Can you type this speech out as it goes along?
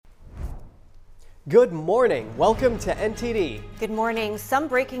Good morning. Welcome to NTD. Good morning. Some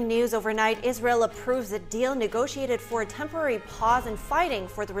breaking news overnight. Israel approves a deal negotiated for a temporary pause in fighting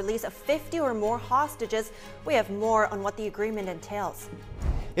for the release of 50 or more hostages. We have more on what the agreement entails.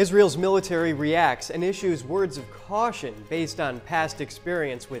 Israel's military reacts and issues words of caution based on past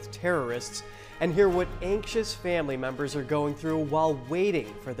experience with terrorists, and hear what anxious family members are going through while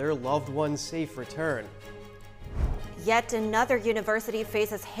waiting for their loved one's safe return. Yet another university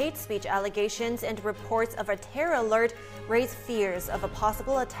faces hate speech allegations, and reports of a terror alert raise fears of a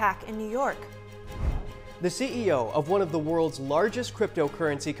possible attack in New York. The CEO of one of the world's largest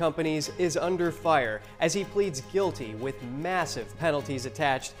cryptocurrency companies is under fire as he pleads guilty with massive penalties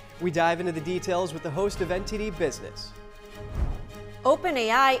attached. We dive into the details with the host of NTD Business.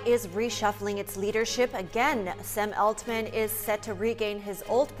 OpenAI is reshuffling its leadership again. Sam Altman is set to regain his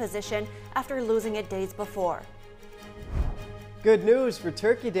old position after losing it days before. Good news for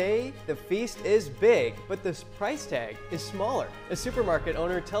Turkey Day. The feast is big, but the price tag is smaller. A supermarket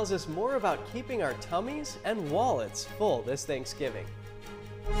owner tells us more about keeping our tummies and wallets full this Thanksgiving.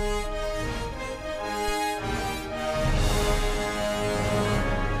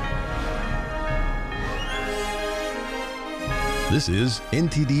 This is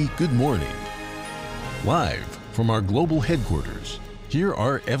NTD Good Morning. Live from our global headquarters, here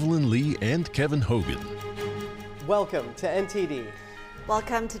are Evelyn Lee and Kevin Hogan. Welcome to NTD.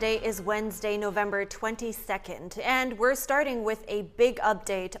 Welcome. Today is Wednesday, November 22nd, and we're starting with a big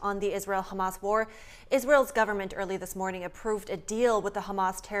update on the Israel-Hamas war. Israel's government early this morning approved a deal with the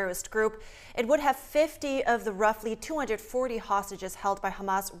Hamas terrorist group. It would have 50 of the roughly 240 hostages held by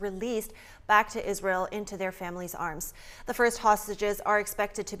Hamas released back to Israel into their families' arms. The first hostages are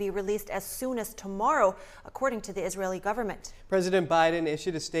expected to be released as soon as tomorrow, according to the Israeli government. President Biden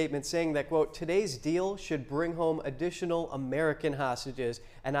issued a statement saying that, quote, "Today's deal should bring home additional American hostages,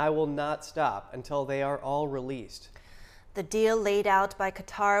 and I will not stop until they are all released." The deal laid out by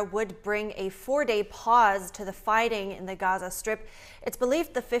Qatar would bring a 4-day pause to the fighting in the Gaza Strip. It's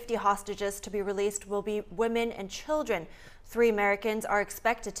believed the 50 hostages to be released will be women and children. 3 Americans are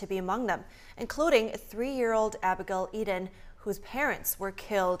expected to be among them, including 3-year-old Abigail Eden, whose parents were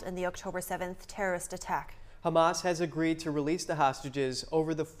killed in the October 7th terrorist attack. Hamas has agreed to release the hostages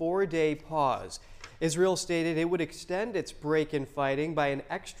over the 4-day pause. Israel stated it would extend its break in fighting by an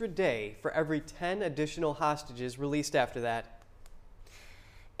extra day for every 10 additional hostages released after that.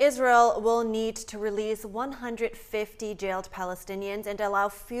 Israel will need to release 150 jailed Palestinians and allow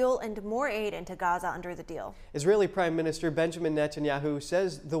fuel and more aid into Gaza under the deal. Israeli Prime Minister Benjamin Netanyahu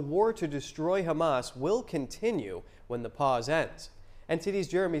says the war to destroy Hamas will continue when the pause ends. NTD's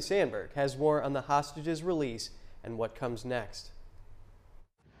Jeremy Sandberg has more on the hostages' release and what comes next.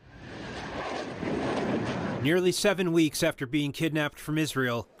 Nearly 7 weeks after being kidnapped from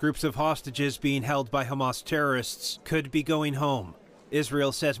Israel, groups of hostages being held by Hamas terrorists could be going home.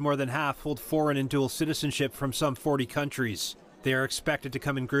 Israel says more than half hold foreign and dual citizenship from some 40 countries. They are expected to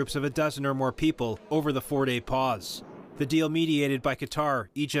come in groups of a dozen or more people over the 4-day pause. The deal, mediated by Qatar,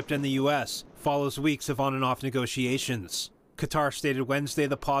 Egypt, and the U.S., follows weeks of on and off negotiations. Qatar stated Wednesday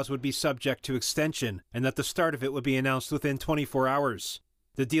the pause would be subject to extension and that the start of it would be announced within 24 hours.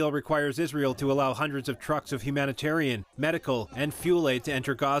 The deal requires Israel to allow hundreds of trucks of humanitarian, medical, and fuel aid to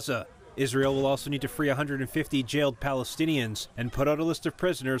enter Gaza. Israel will also need to free 150 jailed Palestinians and put out a list of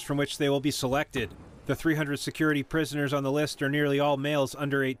prisoners from which they will be selected. The 300 security prisoners on the list are nearly all males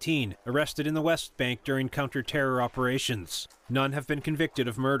under 18, arrested in the West Bank during counter-terror operations. None have been convicted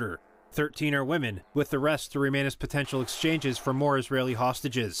of murder. 13 are women, with the rest to remain as potential exchanges for more Israeli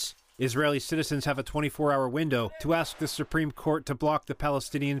hostages. Israeli citizens have a 24-hour window to ask the Supreme Court to block the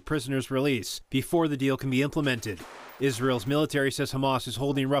Palestinian prisoners' release before the deal can be implemented. Israel's military says Hamas is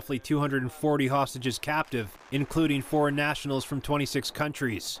holding roughly 240 hostages captive, including foreign nationals from 26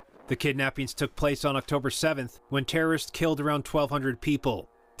 countries. The kidnappings took place on October 7th, when terrorists killed around 1,200 people.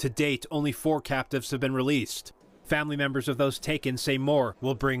 To date, only 4 captives have been released. Family members of those taken say more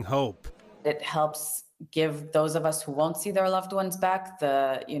will bring hope. It helps give those of us who won't see their loved ones back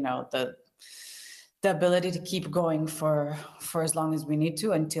the ability to keep going for as long as we need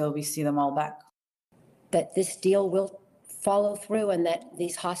to until we see them all back. That this deal will follow through and that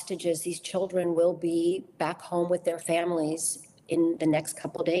these hostages, these children, will be back home with their families in the next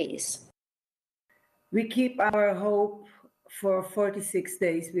couple days. We keep our hope for 46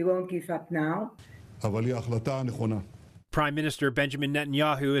 days. We won't give up now. Prime Minister Benjamin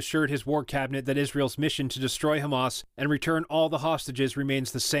Netanyahu assured his war cabinet that Israel's mission to destroy Hamas and return all the hostages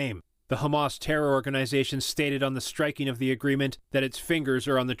remains the same. The Hamas terror organization stated on the striking of the agreement that its fingers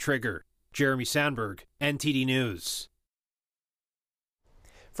are on the trigger. Jeremy Sandberg, NTD News.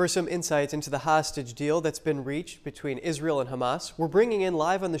 For some insights into the hostage deal that's been reached between Israel and Hamas, we're bringing in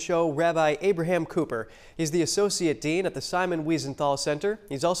live on the show Rabbi Abraham Cooper. He's the Associate Dean at the Simon Wiesenthal Center.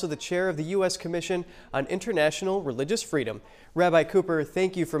 He's also the chair of the U.S. Commission on International Religious Freedom. Rabbi Cooper,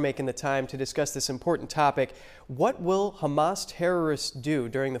 thank you for making the time to discuss this important topic. What will Hamas terrorists do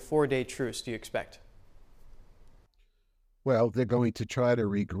during the 4-day truce, do you expect? Well, they're going to try to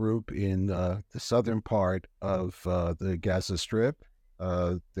regroup in the southern part of the Gaza Strip.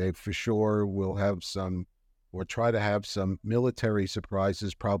 They for sure will have some, or try to have some military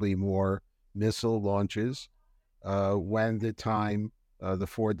surprises, probably more missile launches when the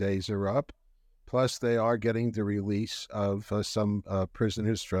 4 days are up. Plus, they are getting the release of some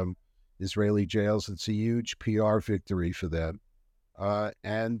prisoners from Israeli jails. It's a huge PR victory for them.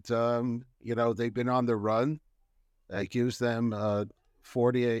 You know, they've been on the run. It gives them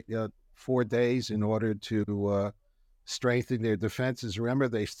 4 days in order to strengthen their defenses. Remember,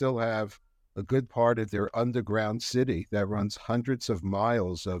 they still have a good part of their underground city that runs hundreds of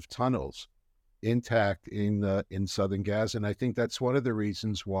miles of tunnels intact in southern Gaza. And I think that's one of the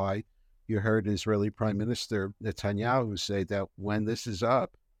reasons why you heard Israeli Prime Minister Netanyahu say that when this is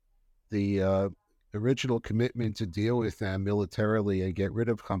up, the original commitment to deal with them militarily and get rid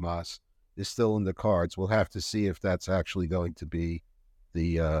of Hamas is still in the cards. We'll have to see if that's actually going to be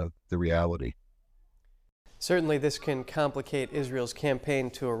the reality. Certainly, this can complicate Israel's campaign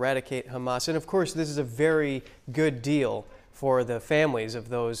to eradicate Hamas. And of course, this is a very good deal for the families of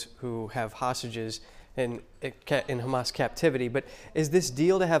those who have hostages in Hamas captivity. But is this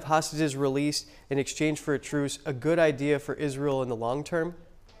deal to have hostages released in exchange for a truce a good idea for Israel in the long term?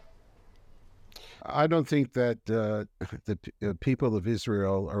 I don't think that the people of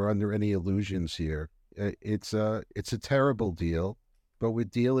Israel are under any illusions here. It's a terrible deal, but we're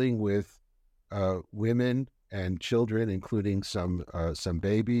dealing with women and children, including some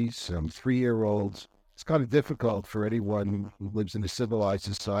babies, some 3-year-olds. It's kind of difficult for anyone who lives in a civilized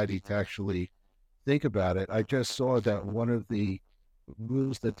society to actually think about it. I just saw that one of the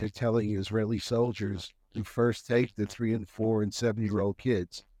rules that they're telling Israeli soldiers who first take the 3-, 4-, and 7-year-old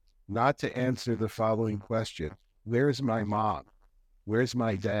kids not to answer the following question: where's my mom? Where's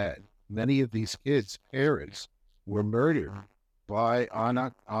my dad? Many of these kids' parents were murdered on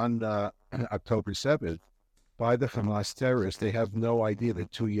October 7th by the Hamas terrorists. They have no idea. They're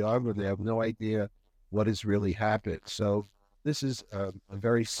too young, or they have no idea what has really happened. So this is a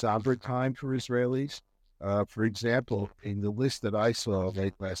very somber time for Israelis. For example, in the list that I saw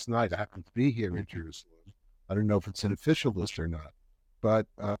late last night, I happened to be here in Jerusalem. I don't know if it's an official list or not, but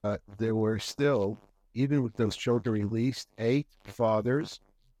there were still, even with those children released, 8 fathers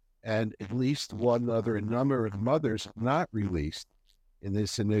and at least one other number of mothers not released in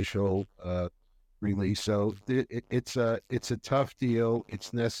this initial release. So it's a tough deal.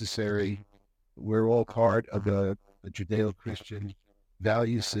 It's necessary. We're all part of a Judeo-Christian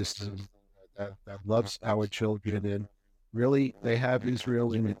value system that loves our children, and really they have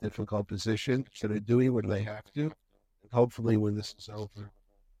Israel in a difficult position. So they're doing what they have to. And hopefully, when this is over,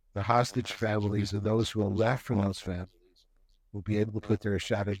 the hostage families and those who are left from those families will be able to put their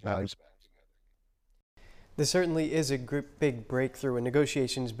shattered lives back together. This certainly is a big breakthrough in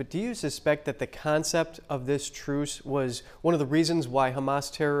negotiations, but do you suspect that the concept of this truce was one of the reasons why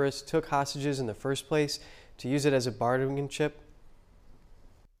Hamas terrorists took hostages in the first place, to use it as a bargaining chip?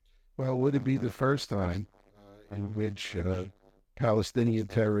 Well, would it be the first time in which Palestinian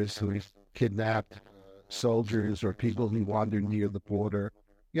terrorists who kidnapped soldiers or people who wandered near the border,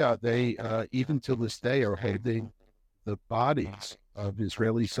 they even to this day are holding the bodies of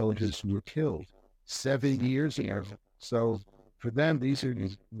Israeli soldiers who were killed 7 years ago. So for them, these are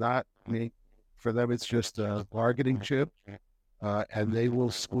not, for them it's just a bargaining chip, and they will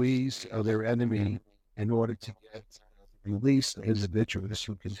squeeze their enemy in order to get release individuals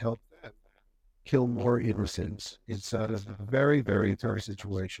who can help them kill more innocents. It's a very, very tough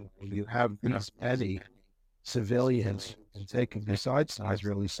situation when you have these many civilians and taking besides the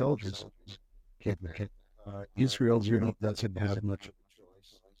Israeli soldiers kidnapped. Israel really doesn't have much of a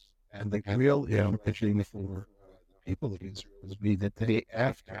choice. And the real imaging for the people of Israel would be that they,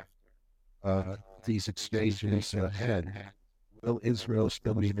 after these exchanges ahead, will Israel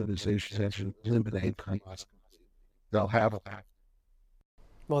still be in a position to eliminate Hamas? They'll have a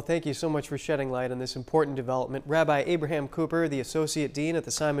Well, thank you so much for shedding light on this important development. Rabbi Abraham Cooper, the Associate Dean at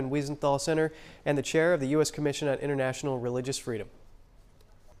the Simon Wiesenthal Center and the Chair of the U.S. Commission on International Religious Freedom.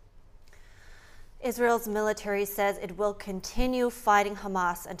 Israel's military says it will continue fighting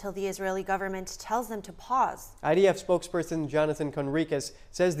Hamas until the Israeli government tells them to pause. IDF spokesperson Jonathan Conriquez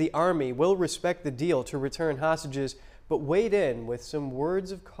says the army will respect the deal to return hostages, but weighed in with some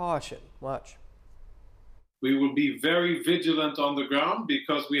words of caution. Watch. We will be very vigilant on the ground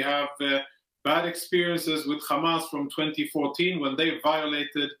because we have bad experiences with Hamas from 2014 when they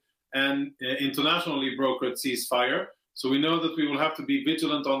violated an internationally brokered ceasefire. So we know that we will have to be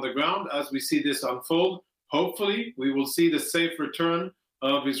vigilant on the ground as we see this unfold. Hopefully, we will see the safe return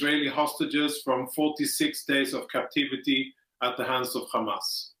of Israeli hostages from 46 days of captivity at the hands of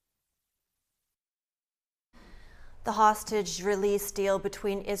Hamas. The hostage release deal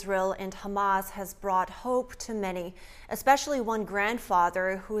between Israel and Hamas has brought hope to many, especially one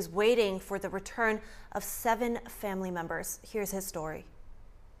grandfather who is waiting for the return of 7 family members. Here's his story.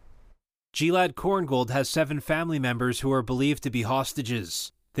 Gilad Korngold has 7 family members who are believed to be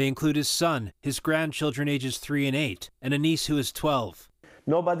hostages. They include his son, his grandchildren ages 3 and 8, and a niece who is 12.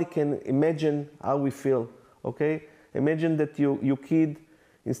 Nobody can imagine how we feel, okay? Imagine that your kid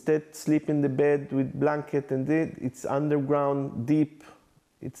instead sleep in the bed with blanket, and it's underground, deep.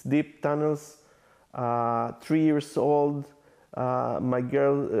 It's deep tunnels. 3 years old. My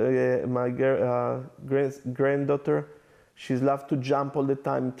granddaughter, she's loved to jump all the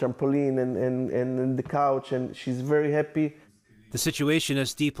time, trampoline and the couch, and she's very happy. The situation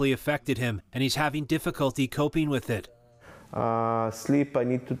has deeply affected him, and he's having difficulty coping with it. Sleep, I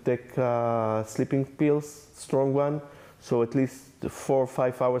need to take sleeping pills, strong one. So at least 4 or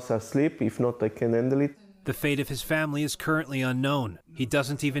 5 hours of sleep. If not, I can handle it. The fate of his family is currently unknown. He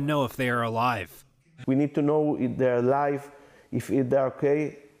doesn't even know if they are alive. We need to know if they're alive, if they're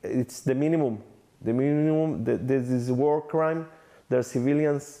okay. It's the minimum. The minimum, this is a war crime. They're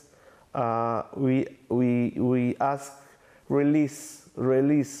civilians. We ask release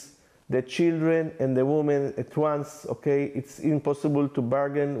the children and the women at once, okay? It's impossible to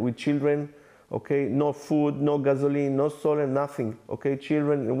bargain with children. Okay, no food, no gasoline, no solar, nothing. Okay,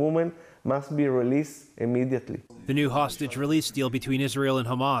 children and women must be released immediately. The new hostage release deal between Israel and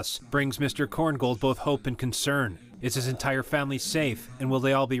Hamas brings Mr. Korngold both hope and concern. Is his entire family safe, and will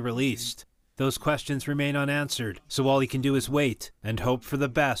they all be released? Those questions remain unanswered, so all he can do is wait and hope for the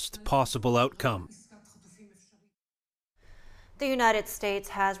best possible outcome. The United States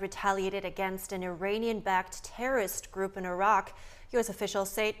has retaliated against an Iranian-backed terrorist group in Iraq. U.S. officials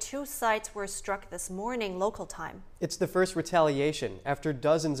say 2 sites were struck this morning, local time. It's the first retaliation after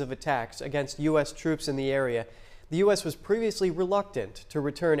dozens of attacks against U.S. troops in the area. The U.S. was previously reluctant to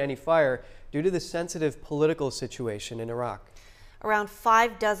return any fire due to the sensitive political situation in Iraq. Around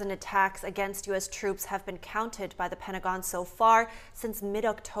 6 attacks against U.S. troops have been counted by the Pentagon so far since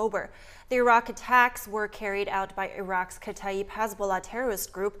mid-October. The Iraq attacks were carried out by Iraq's Kataib Hezbollah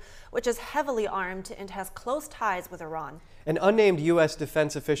terrorist group, which is heavily armed and has close ties with Iran. An unnamed U.S.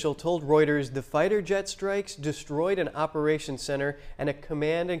 defense official told Reuters the fighter jet strikes destroyed an operations center and a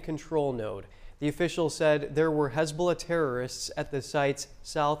command and control node. The official said there were Hezbollah terrorists at the sites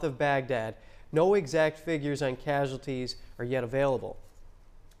south of Baghdad. No exact figures on casualties are yet available.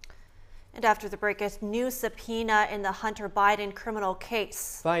 And after the break, a new subpoena in the Hunter Biden criminal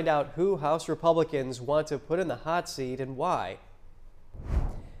case. Find out who House Republicans want to put in the hot seat and why.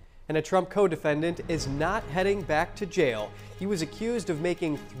 And a Trump co-defendant is not heading back to jail. He was accused of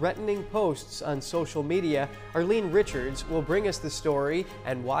making threatening posts on social media. Arlene Richards will bring us the story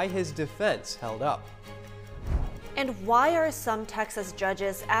and why his defense held up. And why are some Texas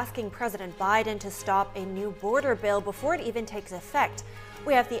judges asking President Biden to stop a new border bill before it even takes effect?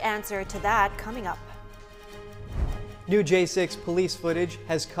 We have the answer to that coming up. New J6 police footage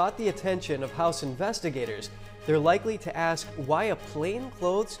has caught the attention of House investigators. They're likely to ask why a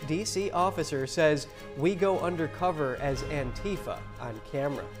plainclothes D.C. officer says we go undercover as Antifa on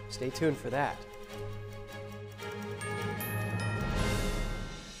camera. Stay tuned for that.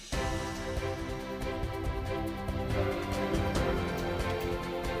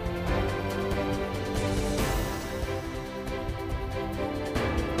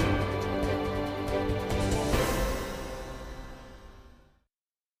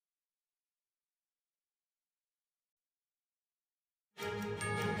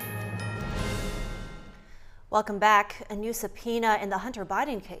 Welcome back. A new subpoena in the Hunter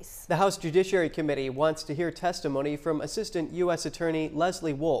Biden case. The House Judiciary Committee wants to hear testimony from Assistant U.S. Attorney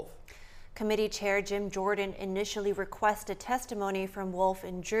Leslie Wolf. Committee Chair Jim Jordan initially requested testimony from Wolf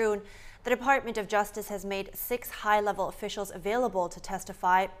in June. The Department of Justice has made 6 high-level officials available to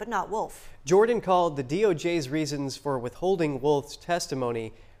testify, but not Wolf. Jordan called the DOJ's reasons for withholding Wolf's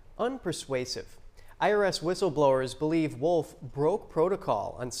testimony unpersuasive. IRS whistleblowers believe Wolf broke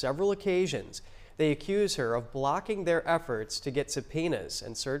protocol on several occasions. They accuse her of blocking their efforts to get subpoenas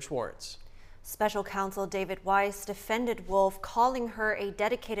and search warrants. Special counsel David Weiss defended Wolf, calling her a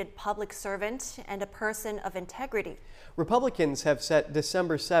dedicated public servant and a person of integrity. Republicans have set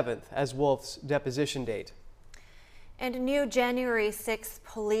December 7th as Wolf's deposition date. And new January 6th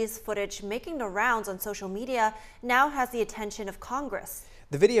police footage making the rounds on social media now has the attention of Congress.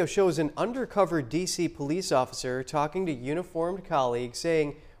 The video shows an undercover D.C. police officer talking to uniformed colleagues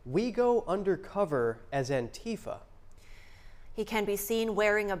saying, "We go undercover as Antifa." He can be seen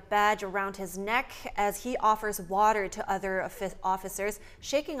wearing a badge around his neck as he offers water to other officers,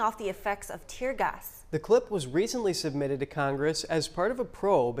 shaking off the effects of tear gas. The clip was recently submitted to Congress as part of a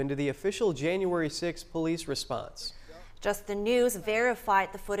probe into the official January 6th police response. Just the News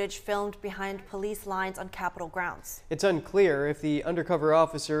verified the footage filmed behind police lines on Capitol grounds. It's unclear if the undercover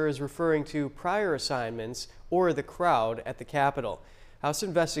officer is referring to prior assignments or the crowd at the Capitol. House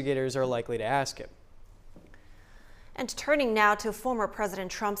investigators are likely to ask him. And turning now to former President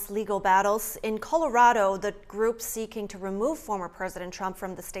Trump's legal battles. In Colorado, the group seeking to remove former President Trump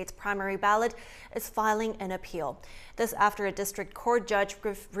from the state's primary ballot is filing an appeal. This after a district court judge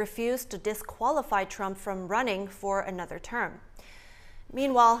refused to disqualify Trump from running for another term.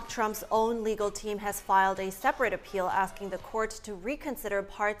 Meanwhile, Trump's own legal team has filed a separate appeal asking the court to reconsider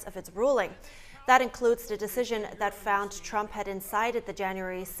parts of its ruling. That includes the decision that found Trump had incited the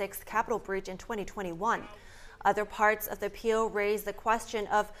January 6th Capitol breach in 2021. Other parts of the appeal raise the question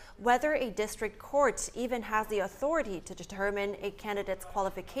of whether a district court even has the authority to determine a candidate's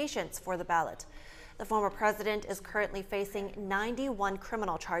qualifications for the ballot. The former president is currently facing 91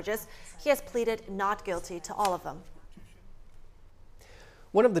 criminal charges. He has pleaded not guilty to all of them.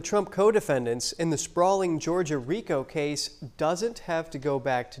 One of the Trump co-defendants in the sprawling Georgia RICO case doesn't have to go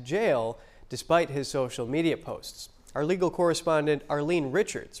back to jail despite his social media posts. Our legal correspondent Arlene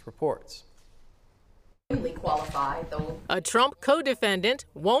Richards reports. Qualified, though. A Trump co-defendant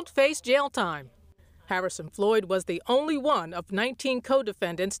won't face jail time. Harrison Floyd was the only one of 19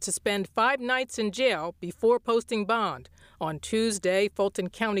 co-defendants to spend 5 nights in jail before posting bond. On Tuesday, Fulton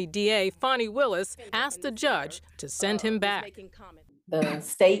County DA Fani Willis asked the judge to send him back. The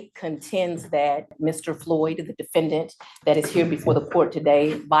state contends that Mr. Floyd, the defendant that is here before the court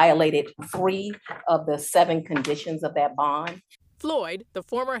today, violated 3 of the 7 conditions of that bond. Floyd, the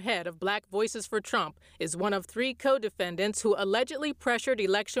former head of Black Voices for Trump, is one of 3 co-defendants who allegedly pressured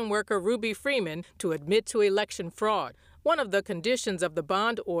election worker Ruby Freeman to admit to election fraud. One of the conditions of the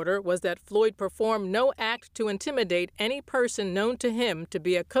bond order was that Floyd perform no act to intimidate any person known to him to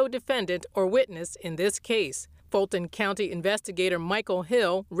be a co-defendant or witness in this case. Fulton County investigator Michael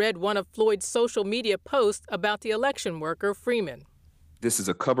Hill read one of Floyd's social media posts about the election worker Freeman. This is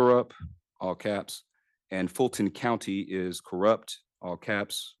a cover-up, all caps. And Fulton County is corrupt, all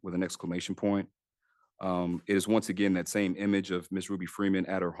caps, with an exclamation point. It is once again that same image of Miss Ruby Freeman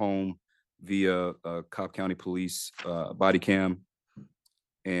at her home via Cobb County Police body cam.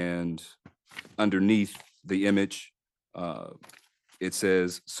 And underneath the image, it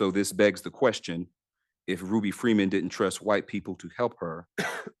says, "So this begs the question, if Ruby Freeman didn't trust white people to help her,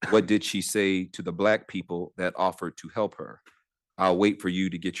 what did she say to the Black people that offered to help her? I'll wait for you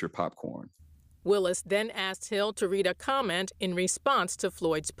to get your popcorn." Willis then asked Hill to read a comment in response to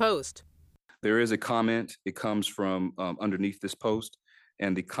Floyd's post. There is a comment. It comes from underneath this post,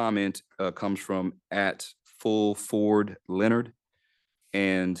 and the comment comes from @FullFordLeonard,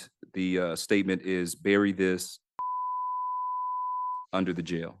 and the statement is, "Bury this under the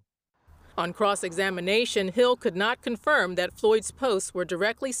jail." On cross-examination, Hill could not confirm that Floyd's posts were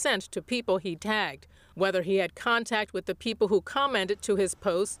directly sent to people he tagged, whether he had contact with the people who commented to his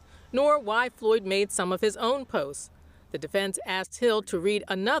posts, nor why Floyd made some of his own posts. The defense asked Hill to read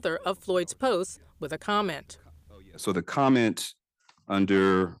another of Floyd's posts with a comment. So the comment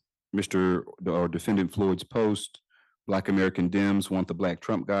under Mr. or Defendant Floyd's post, Black American Dems want the Black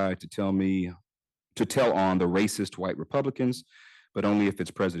Trump guy to tell on the racist white Republicans, but only if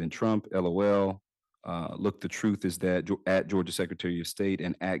it's President Trump, LOL. Look, the truth is that at Georgia Secretary of State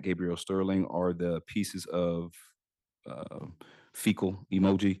and at Gabriel Sterling are the pieces of fecal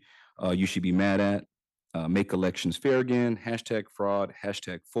emoji you should be mad at. Make elections fair again, #fraud,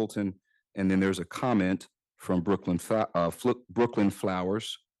 #Fulton. And then there's a comment from Brooklyn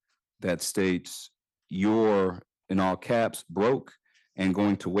Flowers that states, "You're, in all caps, broke and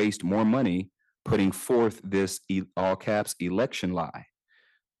going to waste more money putting forth this all caps election lie.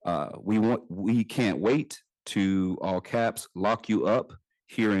 We can't wait to, all caps, lock you up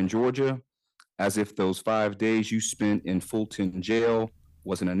here in Georgia, as if those 5 days you spent in Fulton jail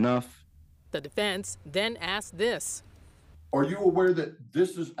wasn't enough." The defense then asked this. Are you aware that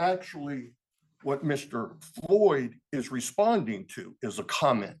this is actually what Mr. Floyd is responding to, is a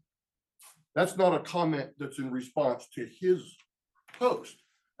comment? That's not a comment that's in response to his post.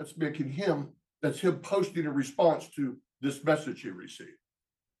 That's him posting in response to this message he received.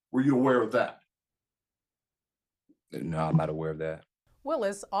 Were you aware of that? No, I'm not aware of that.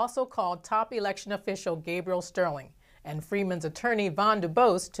 Willis also called top election official Gabriel Sterling and Freeman's attorney Von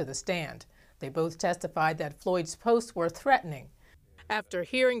DuBose to the stand. They both testified that Floyd's posts were threatening. After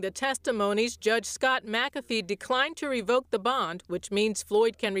hearing the testimonies, Judge Scott McAfee declined to revoke the bond, which means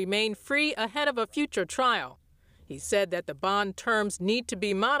Floyd can remain free ahead of a future trial. He said that the bond terms need to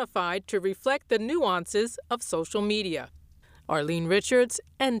be modified to reflect the nuances of social media. Arlene Richards,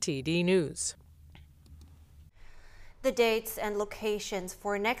 NTD News. The dates and locations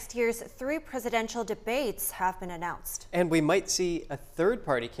for next year's 3 presidential debates have been announced. And we might see a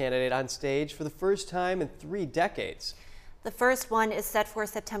third-party candidate on stage for the first time in 3 decades. The first one is set for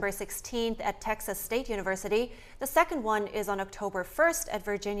September 16th at Texas State University. The second one is on October 1st at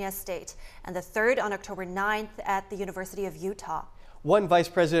Virginia State, and the third on October 9th at the University of Utah. One vice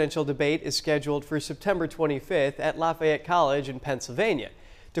presidential debate is scheduled for September 25th at Lafayette College in Pennsylvania.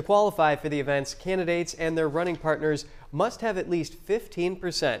 To qualify for the events, candidates and their running partners must have at least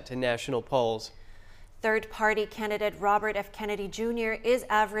 15% in national polls. Third-party candidate Robert F. Kennedy Jr. is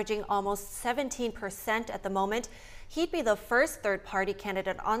averaging almost 17% at the moment. He'd be the first third-party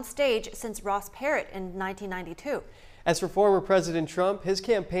candidate on stage since Ross Perot in 1992. As for former President Trump, his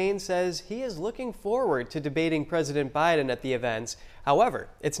campaign says he is looking forward to debating President Biden at the events. However,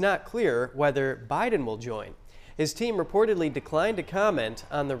 it's not clear whether Biden will join. His team reportedly declined to comment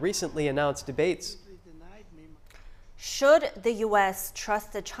on the recently announced debates. Should the U.S.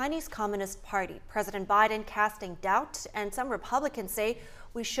 trust the Chinese Communist Party? President Biden casting doubt, and some Republicans say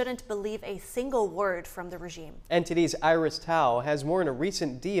we shouldn't believe a single word from the regime. NTD's Iris Tao has more on a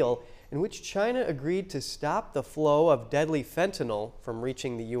recent deal in which China agreed to stop the flow of deadly fentanyl from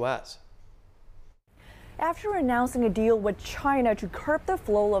reaching the U.S. After announcing a deal with China to curb the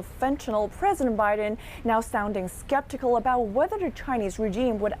flow of fentanyl, President Biden now sounding skeptical about whether the Chinese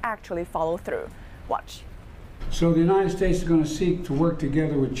regime would actually follow through. Watch. So the United States is going to seek to work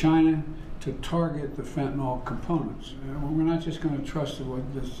together with China to target the fentanyl components. We're not just going to trust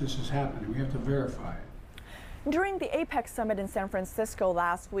that this is happening. We have to verify it. During the APEC summit in San Francisco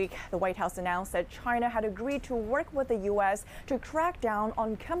last week, the White House announced that China had agreed to work with the U.S. to crack down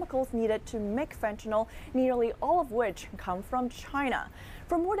on chemicals needed to make fentanyl, nearly all of which come from China.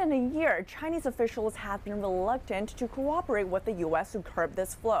 For more than a year, Chinese officials have been reluctant to cooperate with the U.S. to curb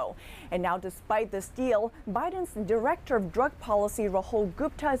this flow. And now, despite this deal, Biden's Director of Drug Policy, Rahul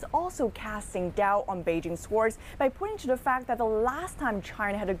Gupta, is also casting doubt on Beijing's words by pointing to the fact that the last time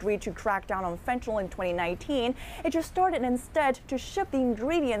China had agreed to crack down on fentanyl in 2019, it just started instead to ship the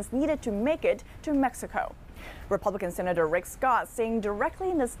ingredients needed to make it to Mexico. Republican Senator Rick Scott saying directly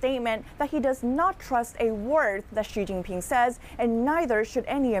in a statement that he does not trust a word that Xi Jinping says, and neither should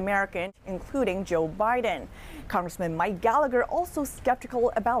any American, including Joe Biden. Congressman Mike Gallagher also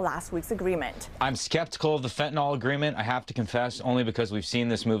skeptical about last week's agreement. I'm skeptical of the fentanyl agreement, I have to confess, only because we've seen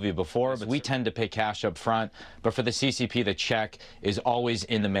this movie before. But we tend to pay cash up front, but for the CCP, the check is always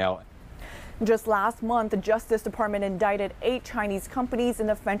in the mail. Just last month, the Justice Department indicted 8 Chinese companies in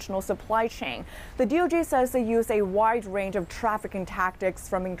the fentanyl supply chain. The DOJ says they use a wide range of trafficking tactics,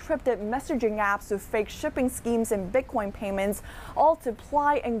 from encrypted messaging apps to fake shipping schemes and Bitcoin payments, all to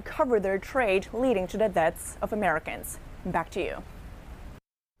ply and cover their trade, leading to the deaths of Americans. Back to you.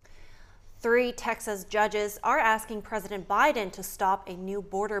 3 Texas judges are asking President Biden to stop a new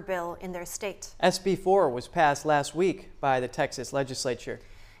border bill in their state. SB 4 was passed last week by the Texas legislature.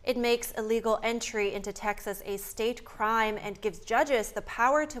 It makes illegal entry into Texas a state crime and gives judges the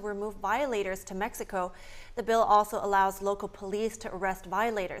power to remove violators to Mexico. The bill also allows local police to arrest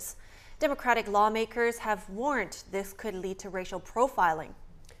violators. Democratic lawmakers have warned this could lead to racial profiling.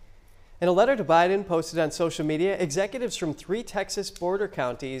 In a letter to Biden posted on social media, executives from 3 Texas border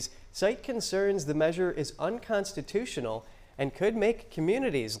counties cite concerns the measure is unconstitutional and could make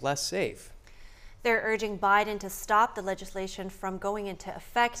communities less safe. They're urging Biden to stop the legislation from going into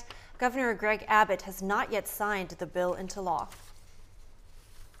effect. Governor Greg Abbott has not yet signed the bill into law.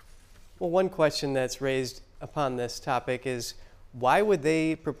 Well, one question that's raised upon this topic is, why would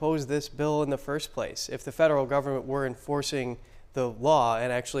they propose this bill in the first place if the federal government were enforcing the law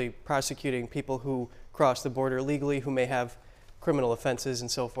and actually prosecuting people who cross the border illegally, who may have criminal offenses and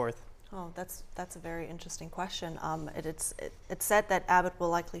so forth? Oh, that's a very interesting question. It's said that Abbott will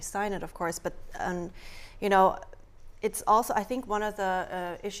likely sign it, of course, but you know, it's also, I think one of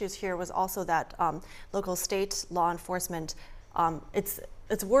the issues here was also that local state law enforcement, it's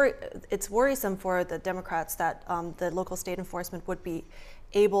it's worrisome for the Democrats that the local state enforcement would be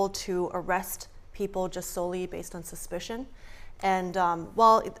able to arrest people just solely based on suspicion. And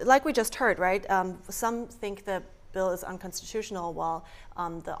well, like we just heard, right? Some think the bill is unconstitutional, while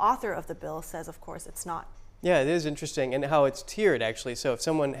the author of the bill says, of course, it's not. Yeah, it is interesting, and how it's tiered, actually. So if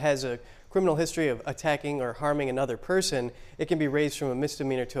someone has a criminal history of attacking or harming another person, it can be raised from a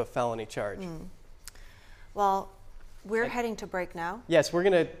misdemeanor to a felony charge. Well, we're heading to break now. Yes, we're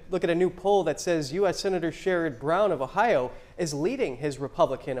going to look at a new poll that says U.S. Senator Sherrod Brown of Ohio is leading his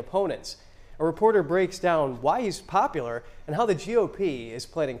Republican opponents. A reporter breaks down why he's popular and how the GOP is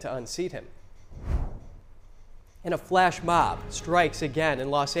planning to unseat him. And a flash mob strikes again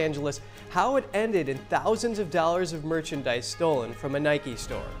in Los Angeles. How it ended in thousands of dollars of merchandise stolen from a Nike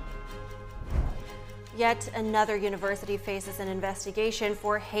store. Yet another university faces an investigation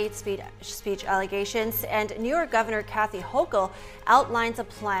for hate speech allegations, and New York Governor Kathy Hochul outlines a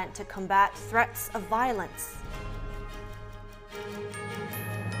plan to combat threats of violence.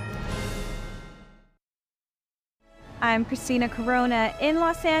 I'm Christina Corona in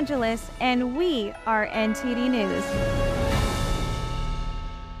Los Angeles, and we are NTD News.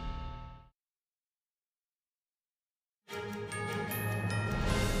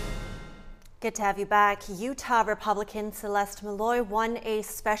 Good to have you back. Utah Republican Celeste Maloy won a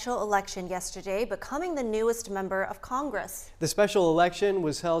special election yesterday, becoming the newest member of Congress. The special election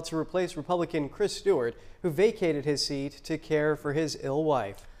was held to replace Republican Chris Stewart, who vacated his seat to care for his ill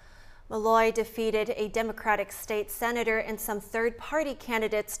wife. Maloy defeated a Democratic state senator and some third-party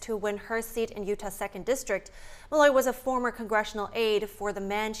candidates to win her seat in Utah's 2nd District. Maloy was a former congressional aide for the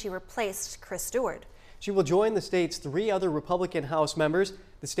man she replaced, Chris Stewart. She will join the state's 3 other Republican House members.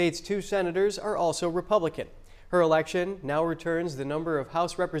 The state's 2 senators are also Republican. Her election now returns the number of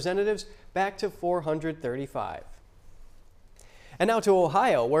House representatives back to 435. And now to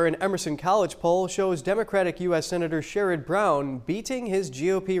Ohio, where an Emerson College poll shows Democratic U.S. Senator Sherrod Brown beating his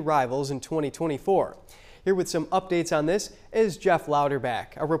GOP rivals in 2024. Here with some updates on this is Jeff Louderback,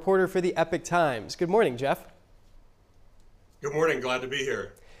 a reporter for the Epic Times. Good morning, Jeff. Good morning. Glad to be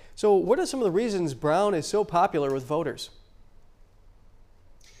here. So what are some of the reasons Brown is so popular with voters?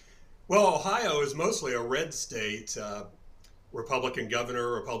 Well, Ohio is mostly a red state. Republican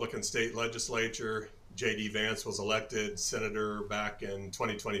governor, Republican state legislature. J.D. Vance was elected senator back in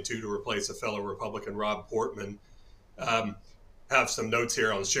 2022 to replace a fellow Republican, Rob Portman. Have some notes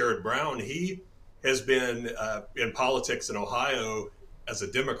here on Sherrod Brown. He has been in politics in Ohio as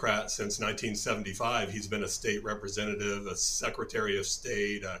a Democrat since 1975. He's been a state representative, a secretary of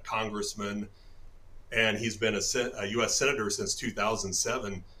state, a congressman, and he's been a U.S. senator since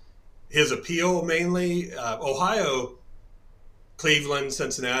 2007. His appeal mainly, Ohio, Cleveland,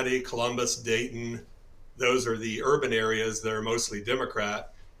 Cincinnati, Columbus, Dayton, those are the urban areas that are mostly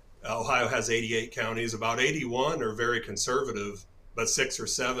Democrat. Ohio has 88 counties. About 81 are very conservative, but 6 or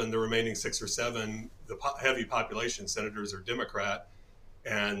 7, the remaining 6 or 7, the heavy population senators are Democrat,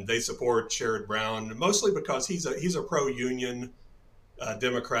 and they support Sherrod Brown mostly because he's a pro-union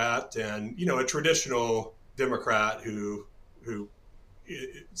Democrat, and a traditional Democrat who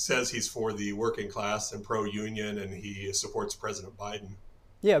says he's for the working class and pro-union, and he supports President Biden.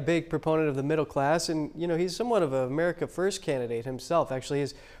 Yeah, a big proponent of the middle class, and he's somewhat of an America First candidate himself. Actually,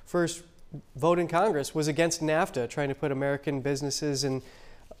 his first vote in Congress was against NAFTA, trying to put American businesses and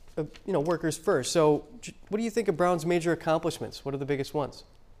workers first. So, what do you think of Brown's major accomplishments? What are the biggest ones?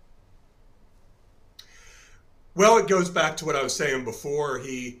 Well, it goes back to what I was saying before.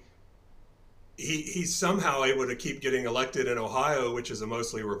 He's somehow able to keep getting elected in Ohio, which is a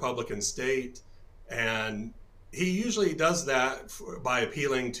mostly Republican state, and he usually does that by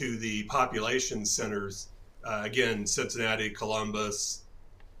appealing to the population centers. Again, Cincinnati, Columbus,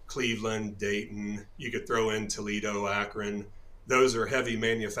 Cleveland, Dayton. You could throw in Toledo, Akron. Those are heavy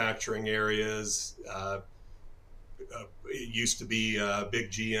manufacturing areas. It used to be a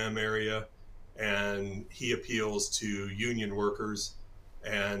big GM area, and he appeals to union workers.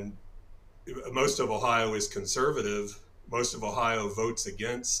 And most of Ohio is conservative. Most of Ohio votes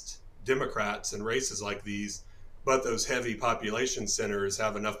against Democrats in races like these. But those heavy population centers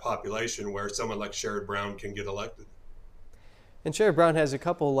have enough population where someone like Sherrod Brown can get elected. And Sherrod Brown has a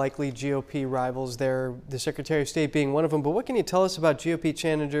couple likely GOP rivals there, the Secretary of State being one of them. But what can you tell us about GOP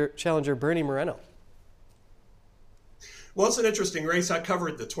challenger Bernie Moreno? Well, it's an interesting race. I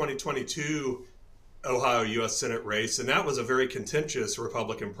covered the 2022 Ohio U.S. Senate race, and that was a very contentious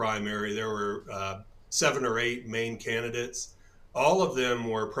Republican primary. There were 7 or 8 main candidates. All of them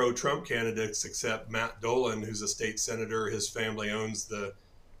were pro-Trump candidates except Matt Dolan, who's a state senator. His family owns the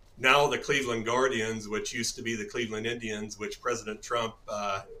Now the Cleveland Guardians, which used to be the Cleveland Indians, which President Trump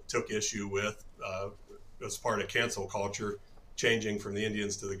took issue with as part of cancel culture, changing from the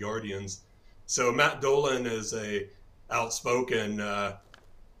Indians to the Guardians. So Matt Dolan is a outspoken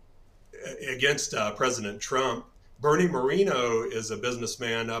against President Trump. Bernie Moreno is a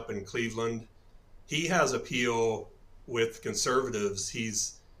businessman up in Cleveland. He has appeal with conservatives.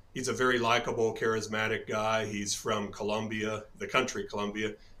 He's a very likable, charismatic guy. He's from Columbia, the country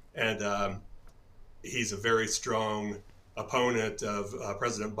Columbia, and he's a very strong opponent of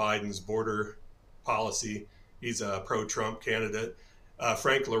President Biden's border policy. He's a pro-Trump candidate.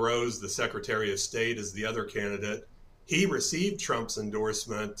 Frank LaRose, the Secretary of State, is the other candidate. He received Trump's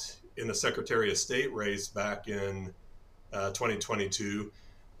endorsement in the Secretary of State race back in 2022.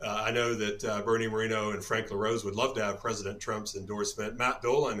 I know that Bernie Moreno and Frank LaRose would love to have President Trump's endorsement. Matt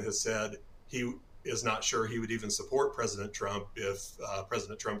Dolan has said he is not sure he would even support President Trump if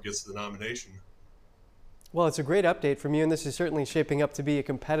President Trump gets the nomination. Well, it's a great update from you, and this is certainly shaping up to be a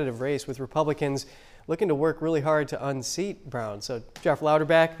competitive race with Republicans looking to work really hard to unseat Brown. So Jeff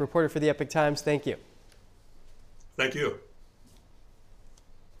Louderback, reporter for the Epoch Times, thank you. Thank you.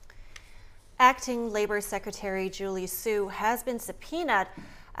 Acting Labor Secretary Julie Su has been subpoenaed.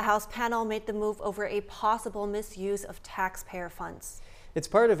 A House panel made the move over a possible misuse of taxpayer funds. It's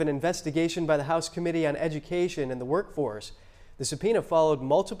part of an investigation by the House Committee on Education and the Workforce. The subpoena followed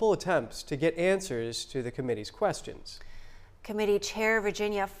multiple attempts to get answers to the committee's questions. Committee Chair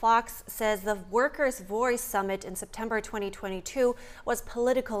Virginia Fox says the Workers' Voice Summit in September 2022 was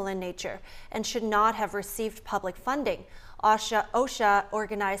political in nature and should not have received public funding. OSHA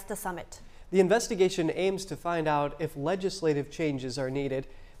organized the summit. The investigation aims to find out if legislative changes are needed.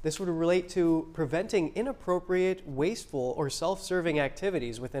 This would relate to preventing inappropriate, wasteful, or self-serving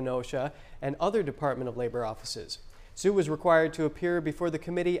activities within OSHA and other Department of Labor offices. Sue was required to appear before the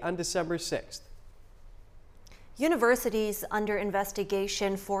committee on December 6th. Universities under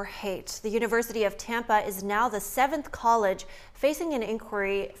investigation for hate. The University of Tampa is now the 7th college facing an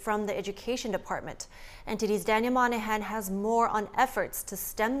inquiry from the Education Department. NTD's Daniel Monahan has more on efforts to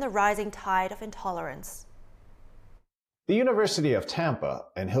stem the rising tide of intolerance. The University of Tampa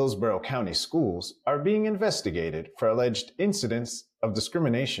and Hillsborough County schools are being investigated for alleged incidents of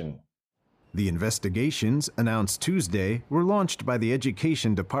discrimination. The investigations, announced Tuesday, were launched by the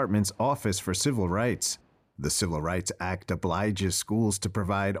Education Department's Office for Civil Rights. The Civil Rights Act obliges schools to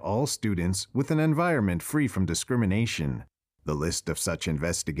provide all students with an environment free from discrimination. The list of such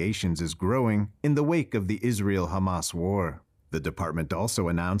investigations is growing in the wake of the Israel-Hamas war. The department also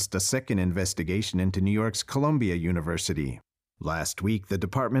announced a second investigation into New York's Columbia University. Last week, the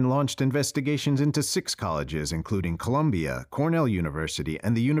department launched investigations into 6 colleges, including Columbia, Cornell University,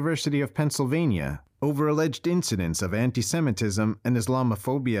 and the University of Pennsylvania, over alleged incidents of anti-Semitism and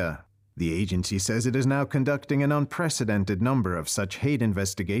Islamophobia. The agency says it is now conducting an unprecedented number of such hate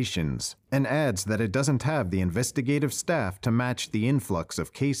investigations, and adds that it doesn't have the investigative staff to match the influx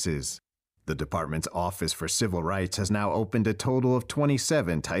of cases. The department's Office for Civil Rights has now opened a total of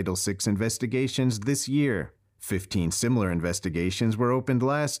 27 Title VI investigations this year. 15 similar investigations were opened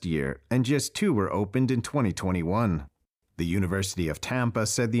last year, and just 2 were opened in 2021. The University of Tampa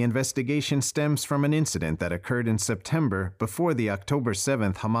said the investigation stems from an incident that occurred in September before the October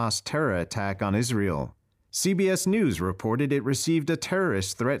 7th Hamas terror attack on Israel. CBS News reported it received a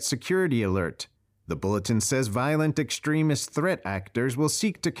terrorist threat security alert. The bulletin says violent extremist threat actors will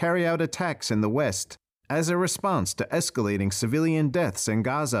seek to carry out attacks in the West as a response to escalating civilian deaths in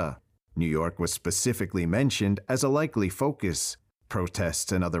Gaza. New York was specifically mentioned as a likely focus.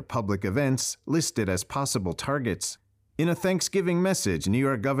 Protests and other public events listed as possible targets. In a Thanksgiving message, New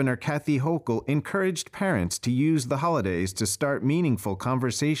York Governor Kathy Hochul encouraged parents to use the holidays to start meaningful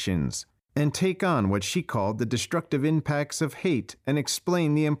conversations and take on what she called the destructive impacts of hate and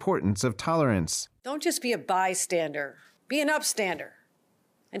explain the importance of tolerance. Don't just be a bystander, be an upstander,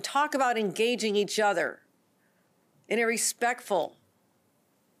 and talk about engaging each other in a respectful,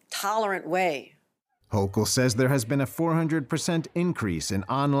 tolerant way. Hochul says there has been a 400% increase in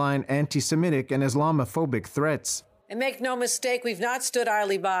online anti-Semitic and Islamophobic threats. And make no mistake, we've not stood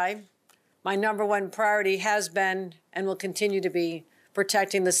idly by. My number one priority has been and will continue to be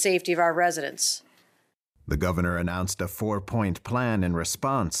protecting the safety of our residents. The governor announced a 4-point plan in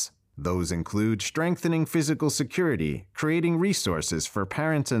response. Those include strengthening physical security, creating resources for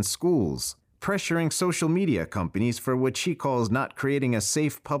parents and schools, pressuring social media companies for what she calls not creating a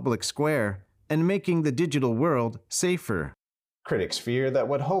safe public square, and making the digital world safer. Critics fear that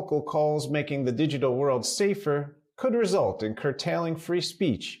what Hochul calls making the digital world safer could result in curtailing free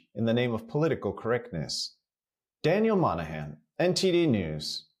speech in the name of political correctness. Daniel Monahan, NTD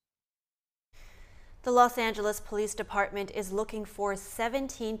News, The Los Angeles Police Department is looking for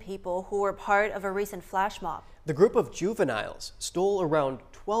 17 people who were part of a recent flash mob. The group of juveniles stole around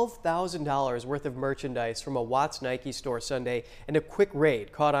 $12,000 worth of merchandise from a Watts Nike store Sunday in a quick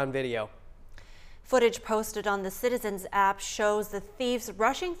raid caught on video. Footage posted on the Citizens app shows the thieves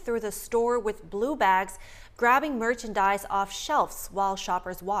rushing through the store with blue bags, grabbing merchandise off shelves while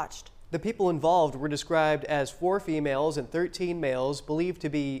shoppers watched. The people involved were described as 4 females and 13 males, believed to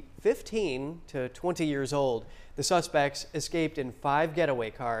be 15 to 20 years old. The suspects escaped in 5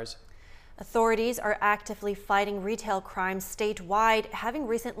 getaway cars. Authorities are actively fighting retail crimes statewide, having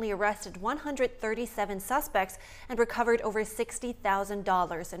recently arrested 137 suspects and recovered over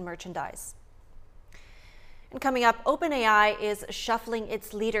 $60,000 in merchandise. And coming up, OpenAI is shuffling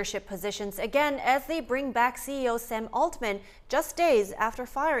its leadership positions again as they bring back CEO Sam Altman just days after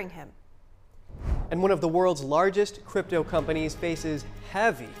firing him. And one of the world's largest crypto companies faces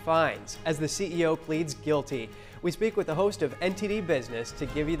heavy fines as the CEO pleads guilty. We speak with the host of NTD Business to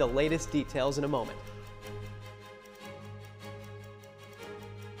give you the latest details in a moment.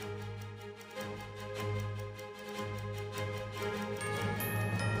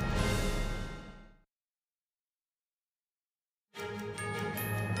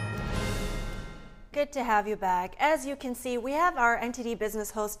 Good to have you back. As you can see, we have our NTD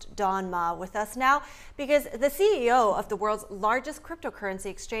Business host Don Ma with us now because the CEO of the world's largest cryptocurrency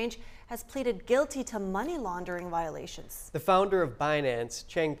exchange has pleaded guilty to money laundering violations. The founder of Binance,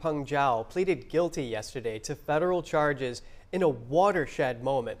 Changpeng Zhao, pleaded guilty yesterday to federal charges in a watershed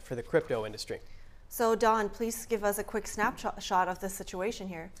moment for the crypto industry. So Don, please give us a quick snapshot of the situation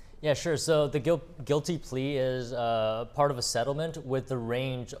here. Yeah, sure. So the guilty plea is part of a settlement with the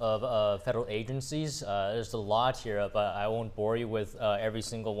range of federal agencies. There's a lot here, but I won't bore you with every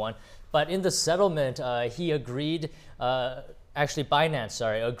single one. But in the settlement, he agreed, actually Binance,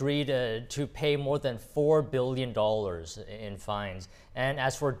 agreed to pay more than $4 billion in fines. And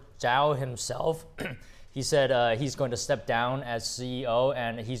as for Zhao himself, he said he's going to step down as CEO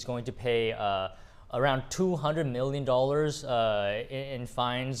and he's going to pay around $200 million in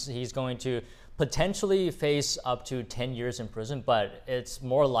fines. He's going to potentially face up to 10 years in prison, but it's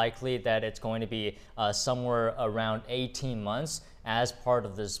more likely that it's going to be somewhere around 18 months as part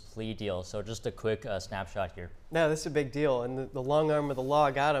of this plea deal. So just a quick snapshot here. No, this is a big deal, and the long arm of the law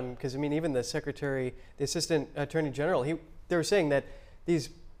got him because, I mean, even the secretary, the assistant attorney general, they were saying that these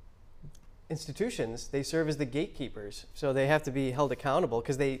institutions, they serve as the gatekeepers, so they have to be held accountable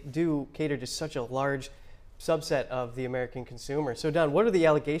because they do cater to such a large subset of the American consumer. So Don, what are the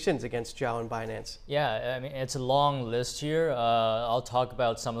allegations against Zhao and Binance? Yeah, I mean, it's a long list here. I'll talk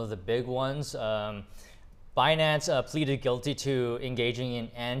about some of the big ones. Binance pleaded guilty to engaging in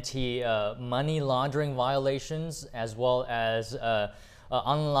anti-money laundering violations as well as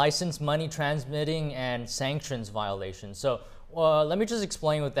unlicensed money transmitting and sanctions violations. So let me just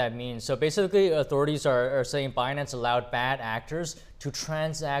explain what that means. So basically, authorities are saying Binance allowed bad actors to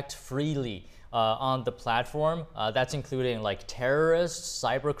transact freely on the platform. That's including like terrorists,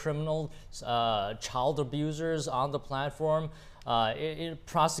 cyber criminals, child abusers on the platform.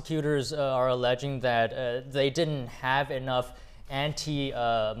 Prosecutors are alleging that they didn't have enough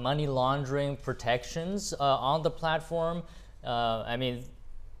anti-money laundering protections on the platform. I mean,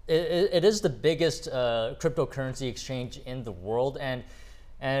 it is the biggest cryptocurrency exchange in the world,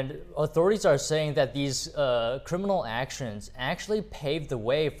 and authorities are saying that these criminal actions actually paved the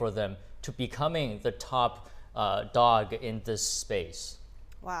way for them to becoming the top dog in this space.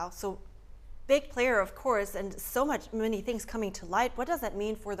 Wow, so big player, of course, and many things coming to light. What does that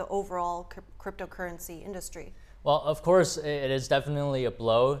mean for the overall cryptocurrency industry? Well, of course, it is definitely a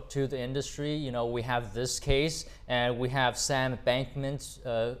blow to the industry. You know, we have this case, and we have Sam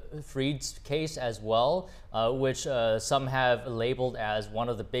Bankman-Fried's case as well, which some have labeled as one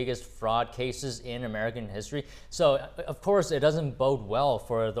of the biggest fraud cases in American history. So, of course, it doesn't bode well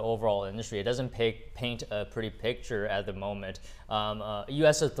for the overall industry. It doesn't paint a pretty picture at the moment.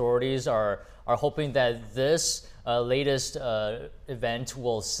 U.S. authorities are hoping that this latest event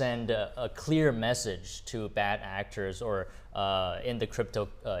will send a clear message to bad actors or in the crypto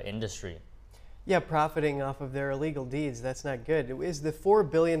industry. Yeah, profiting off of their illegal deeds, that's not good. Is the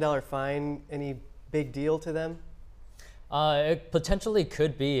 $4 billion fine any big deal to them? It potentially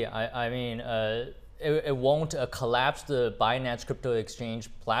could be. I mean, it won't collapse the Binance crypto exchange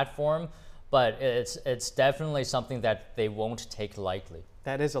platform, but it's definitely something that they won't take lightly.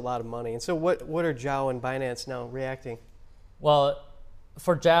 That is a lot of money. And so what are Zhao and Binance now reacting? Well,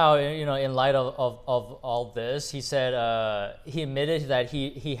 for Zhao, you know, in light of all this, he said he admitted that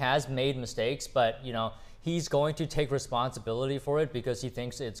he has made mistakes, but you know, he's going to take responsibility for it because he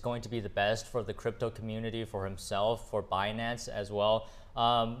thinks it's going to be the best for the crypto community, for himself, for Binance as well.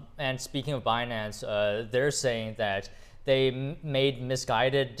 And speaking of Binance, they're saying that they made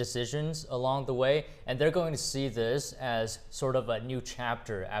misguided decisions along the way, and they're going to see this as sort of a new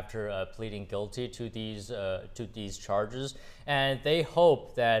chapter after pleading guilty to these charges. And they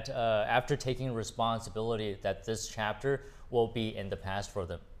hope that after taking responsibility, that this chapter will be in the past for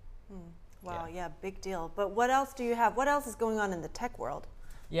them. Wow, yeah, big deal. But what else do you have? What else is going on in the tech world?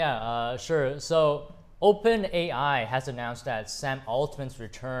 Yeah, sure. So OpenAI has announced that Sam Altman's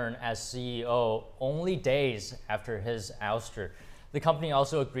return as CEO only days after his ouster. The company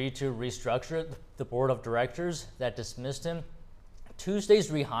also agreed to restructure the board of directors that dismissed him. Tuesday's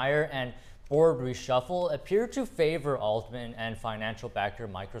rehire and board reshuffle appear to favor Altman and financial backer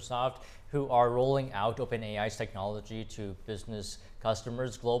Microsoft, who are rolling out OpenAI's technology to business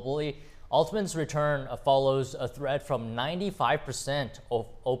customers globally. Altman's return follows a threat from 95% of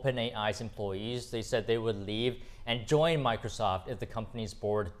OpenAI's employees. They said they would leave and join Microsoft if the company's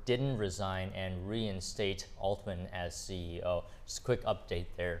board didn't resign and reinstate Altman as CEO. Just a quick update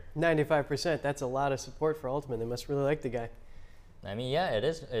there. 95%, that's a lot of support for Altman. They must really like the guy. I mean, yeah, it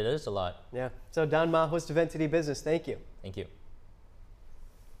is a lot. Yeah. So Don Ma, host of NTD Business, thank you. Thank you.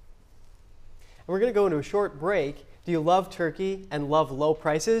 And we're going to go into a short break. Do you love turkey and love low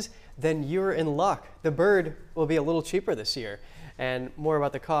prices? Then you're in luck. The bird will be a little cheaper this year. And more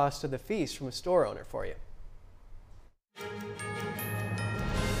about the cost of the feast from a store owner for you.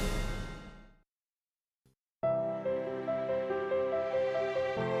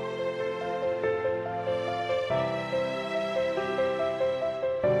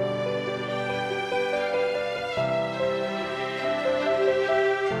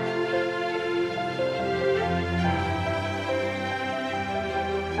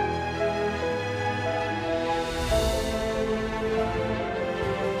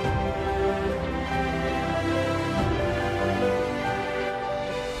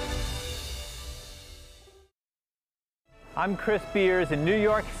 I'm Chris Beers in New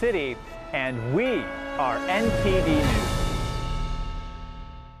York City, and we are NTD News.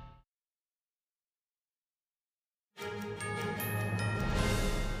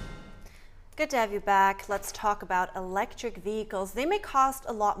 Good to have you back. Let's talk about electric vehicles. They may cost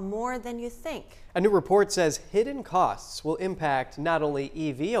a lot more than you think. A new report says hidden costs will impact not only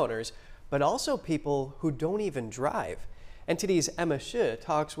EV owners, but also people who don't even drive. NTD's Emma Shi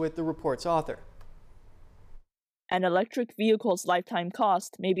talks with the report's author. An electric vehicle's lifetime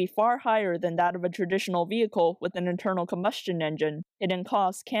cost may be far higher than that of a traditional vehicle with an internal combustion engine. Hidden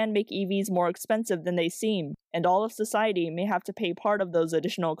costs can make EVs more expensive than they seem, and all of society may have to pay part of those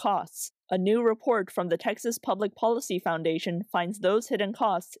additional costs. A new report from the Texas Public Policy Foundation finds those hidden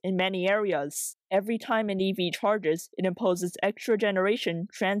costs in many areas. Every time an EV charges, it imposes extra generation,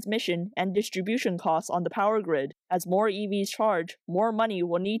 transmission, and distribution costs on the power grid. As more EVs charge, more money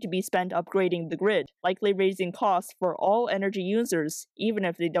will need to be spent upgrading the grid, likely raising costs for all energy users, even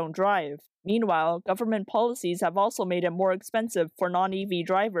if they don't drive. Meanwhile, government policies have also made it more expensive for non-EV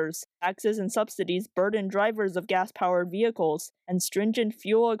drivers. Taxes and subsidies burden drivers of gas-powered vehicles, and stringent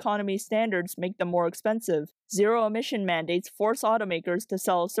fuel economy standards make them more expensive. Zero-emission mandates force automakers to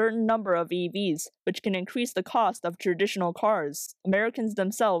sell a certain number of EVs, which can increase the cost of traditional cars. Americans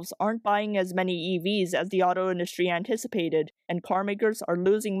themselves aren't buying as many EVs as the auto industry anticipated, and carmakers are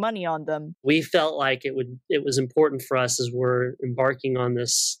losing money on them. We felt like it was important for us as we're embarking on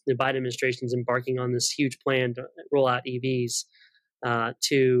this, the Biden administration's embarking on this huge plan to roll out EVs,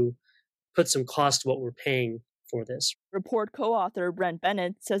 to put some cost to what we're paying for this. Report co-author Brent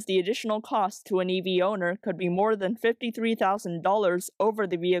Bennett says the additional cost to an EV owner could be more than $53,000 over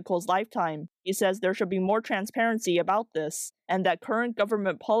the vehicle's lifetime. He says there should be more transparency about this, and that current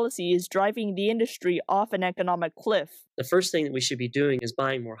government policy is driving the industry off an economic cliff. The first thing that we should be doing is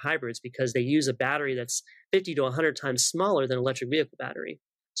buying more hybrids because they use a battery that's 50 to 100 times smaller than an electric vehicle battery.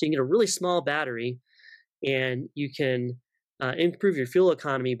 So you can get a really small battery, and you can improve your fuel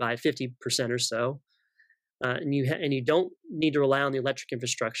economy by 50% or so. And you don't need to rely on the electric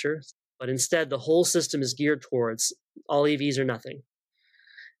infrastructure, but instead the whole system is geared towards all EVs or nothing.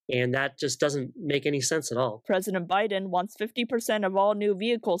 And that just doesn't make any sense at all. President Biden wants 50% of all new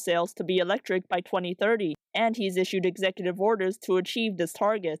vehicle sales to be electric by 2030, and he's issued executive orders to achieve these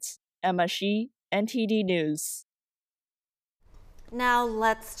targets. Emma Shi, NTD News. Now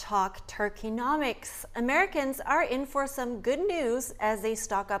let's talk Turkeynomics. Americans are in for some good news as they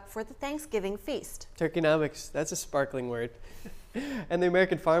stock up for the Thanksgiving feast. Turkeynomics, that's a sparkling word. And the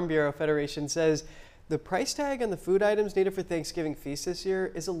American Farm Bureau Federation says The price tag on the food items needed for Thanksgiving feast this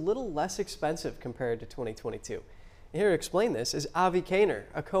year is a little less expensive compared to 2022. Here to explain this is Avi Kaner,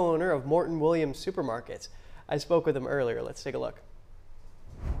 a co-owner of Morton Williams Supermarkets. I spoke with him earlier. Let's take a look.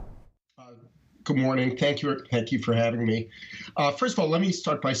 Good morning. Thank you for having me. First of all, let me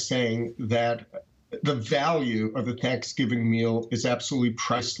start by saying that the value of the Thanksgiving meal is absolutely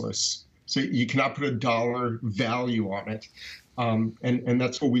priceless. So you cannot put a dollar value on it. And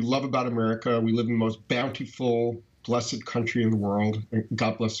that's what we love about America. We live in the most bountiful, blessed country in the world.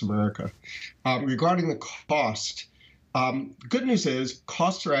 God bless America. Regarding the cost, good news is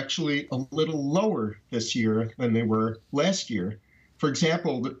costs are actually a little lower this year than they were last year. For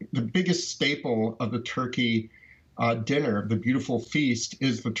example, the biggest staple of the turkey dinner, the beautiful feast,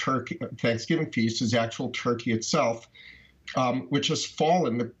 is the Thanksgiving feast, is the actual turkey itself, which has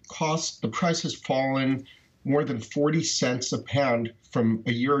fallen. The price has fallen more than 40 cents a pound from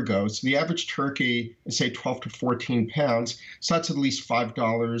a year ago. So the average turkey is, say, 12 to 14 pounds. So that's at least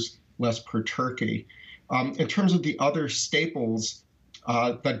 $5 less per turkey. In terms of the other staples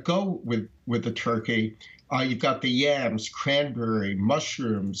that go with the turkey, you've got the yams, cranberry,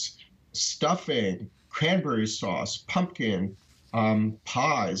 mushrooms, stuffing, cranberry sauce, pumpkin,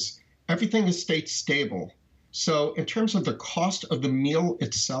 pies. Everything is stayed stable. So in terms of the cost of the meal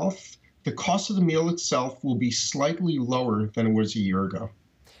itself, the cost of the meal itself will be slightly lower than it was a year ago.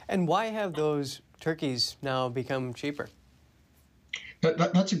 And why have those turkeys now become cheaper?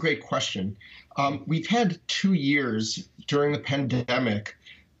 That's a great question. We've had 2 years during the pandemic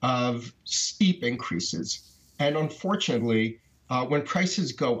of steep increases. And unfortunately, when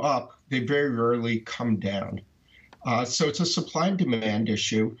prices go up, they very rarely come down. So it's a supply and demand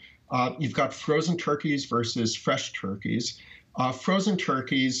issue. You've got frozen turkeys versus fresh turkeys. Frozen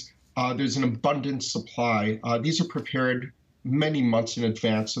turkeys, there's an abundant supply. These are prepared many months in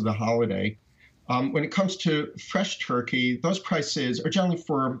advance of the holiday. When it comes to fresh turkey, those prices are generally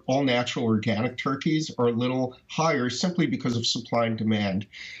for all natural organic turkeys are a little higher simply because of supply and demand.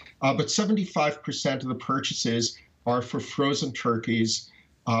 But 75% of the purchases are for frozen turkeys,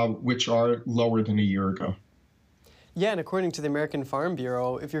 which are lower than a year ago. Yeah, and according to the American Farm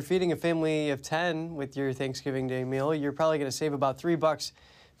Bureau, if you're feeding a family of 10 with your Thanksgiving Day meal, you're probably going to save about $3,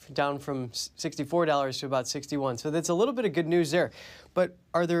 down from $64 to about $61. So that's a little bit of good news there. But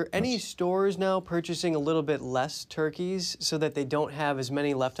are there any stores now purchasing a little bit less turkeys so that they don't have as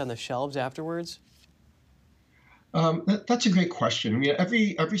many left on the shelves afterwards? That's a great question. I mean,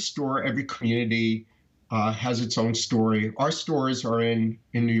 every store, every community has its own story. Our stores are in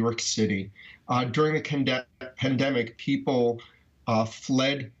New York City. During the pandemic, people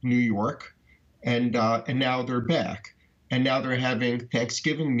fled New York, and now they're back. And now they're having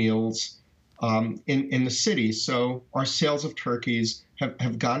Thanksgiving meals in the city. So our sales of turkeys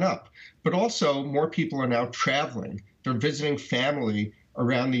have gone up. But also, more people are now traveling. They're visiting family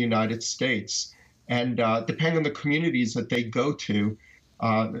around the United States. And depending on the communities that they go to,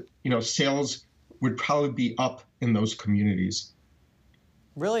 sales would probably be up in those communities.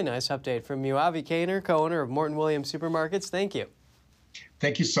 Really nice update from you, Avi Kaner, co-owner of Morton Williams Supermarkets. Thank you.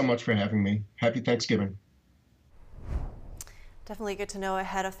 Thank you so much for having me. Happy Thanksgiving. Definitely good to know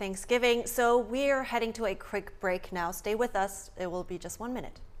ahead of Thanksgiving. So we're heading to a quick break now. Stay with us. It will be just 1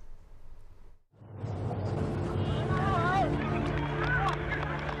 minute.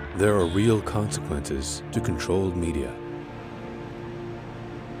 There are real consequences to controlled media.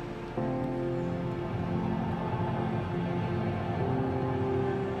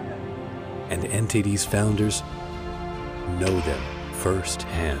 And NTD's founders know them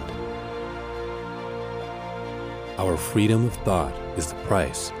firsthand. Our freedom of thought is the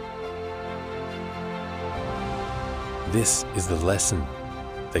price. This is the lesson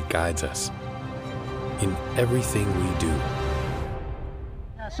that guides us in everything we do.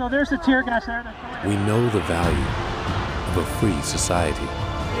 So there's the tear gas there. We know the value of a free society.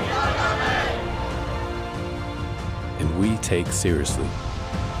 And we take seriously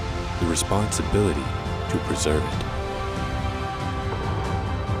the responsibility to preserve it.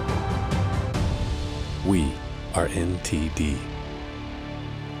 We are NTD.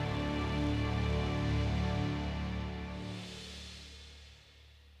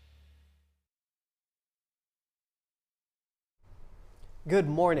 Good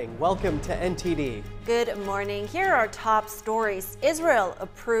morning. Welcome to NTD. Good morning. Here are our top stories. Israel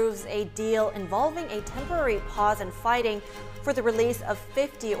approves a deal involving a temporary pause in fighting for the release of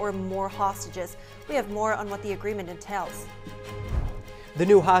 50 or more hostages. We have more on what the agreement entails. The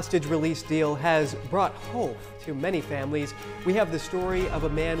new hostage release deal has brought hope to many families. We have the story of a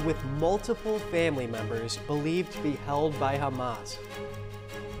man with multiple family members believed to be held by Hamas.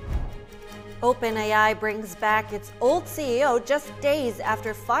 OpenAI brings back its old CEO just days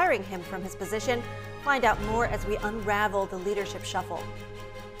after firing him from his position. Find out more as we unravel the leadership shuffle.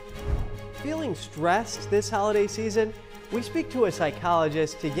 Feeling stressed this holiday season? We speak to a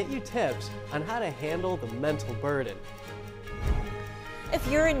psychologist to get you tips on how to handle the mental burden. If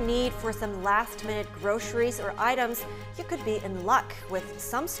you're in need for some last-minute groceries or items, you could be in luck, with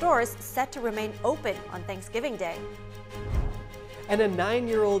some stores set to remain open on Thanksgiving Day. And a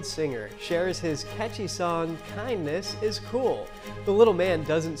 9-year-old singer shares his catchy song, "Kindness is Cool." The little man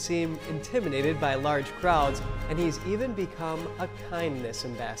doesn't seem intimidated by large crowds, and he's even become a kindness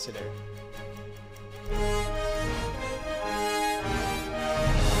ambassador.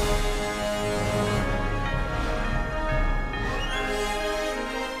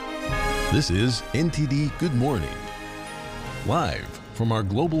 This is NTD Good Morning. Live from our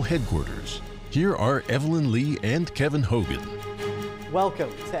global headquarters, here are Evelyn Lee and Kevin Hogan.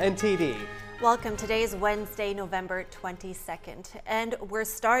 Welcome to NTD. Welcome. Today is Wednesday, November 22nd, and we're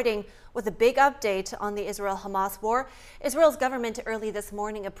starting with a big update on the Israel-Hamas war. Israel's government early this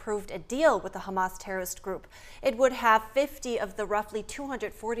morning approved a deal with the Hamas terrorist group. It would have 50 of the roughly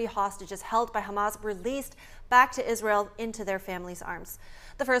 240 hostages held by Hamas released back to Israel into their families' arms.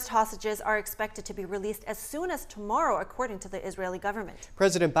 The first hostages are expected to be released as soon as tomorrow, according to the Israeli government.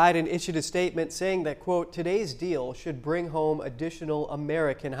 President Biden issued a statement saying that, quote, "Today's deal should bring home additional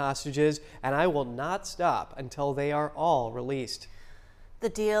American hostages, and I will not stop until they are all released." The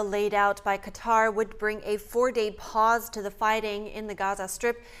deal laid out by Qatar would bring a 4-day pause to the fighting in the Gaza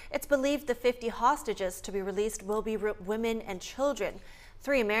Strip. It's believed the 50 hostages to be released will be women and children.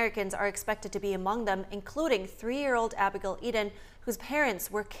 3 Americans are expected to be among them, including 3-year-old Abigail Eden, whose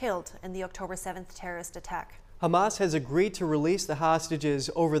parents were killed in the October 7th terrorist attack. Hamas has agreed to release the hostages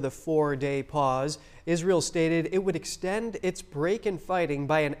over the 4-day pause. Israel stated it would extend its break in fighting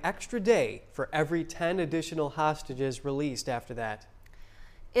by an extra day for every 10 additional hostages released after that.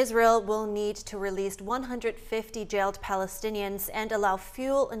 Israel will need to release 150 jailed Palestinians and allow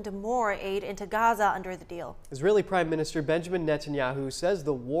fuel and more aid into Gaza under the deal. Israeli Prime Minister Benjamin Netanyahu says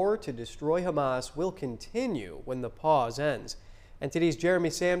the war to destroy Hamas will continue when the pause ends. NTD's Jeremy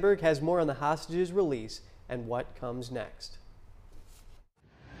Sandberg has more on the hostages release and what comes next.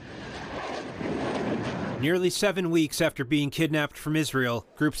 Nearly 7 weeks after being kidnapped from Israel,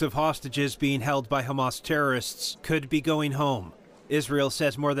 groups of hostages being held by Hamas terrorists could be going home. Israel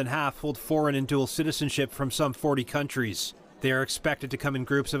says more than half hold foreign and dual citizenship from some 40 countries. They are expected to come in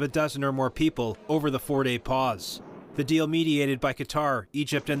groups of a dozen or more people over the 4-day pause. The deal, mediated by Qatar,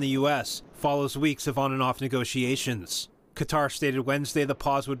 Egypt, and the U.S., follows weeks of on and off negotiations. Qatar stated Wednesday the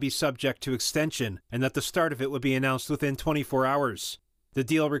pause would be subject to extension and that the start of it would be announced within 24 hours. The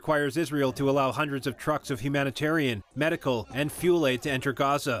deal requires Israel to allow hundreds of trucks of humanitarian, medical, and fuel aid to enter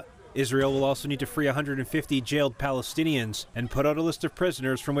Gaza. Israel will also need to free 150 jailed Palestinians and put out a list of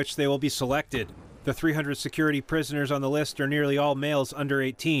prisoners from which they will be selected. The 300 security prisoners on the list are nearly all males under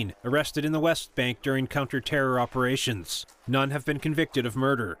 18, arrested in the West Bank during counter-terror operations. None have been convicted of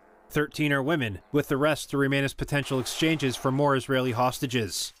murder. 13 are women, with the rest to remain as potential exchanges for more Israeli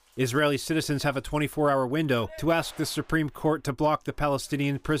hostages. Israeli citizens have a 24-hour window to ask the Supreme Court to block the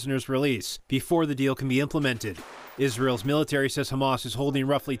Palestinian prisoners' release before the deal can be implemented. Israel's military says Hamas is holding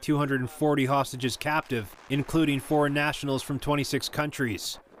roughly 240 hostages captive, including foreign nationals from 26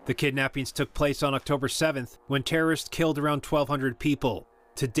 countries. The kidnappings took place on October 7th, when terrorists killed around 1,200 people.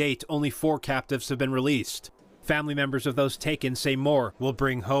 To date, only 4 captives have been released. Family members of those taken say more will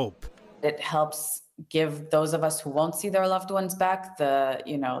bring hope. It helps give those of us who won't see their loved ones back the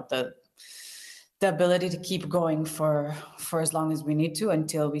ability to keep going for as long as we need to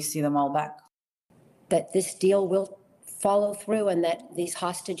until we see them all back. That this deal will follow through and that these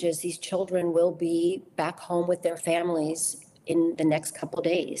hostages, these children, will be back home with their families in the next couple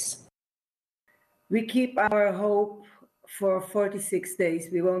days. We keep our hope for 46 days.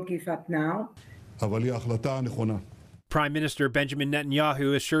 We won't give up now. Prime Minister Benjamin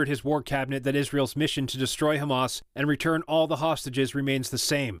Netanyahu assured his war cabinet that Israel's mission to destroy Hamas and return all the hostages remains the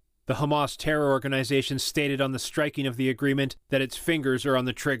same. The Hamas terror organization stated on the striking of the agreement that its fingers are on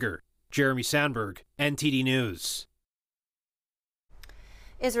the trigger. Jeremy Sandberg, NTD News.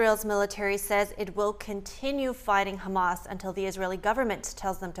 Israel's military says it will continue fighting Hamas until the Israeli government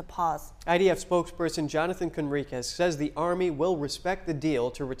tells them to pause. IDF spokesperson Jonathan Conriquez says the army will respect the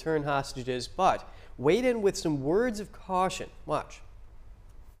deal to return hostages, but weighed in with some words of caution. Watch.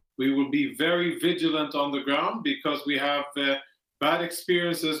 We will be very vigilant on the ground because we have bad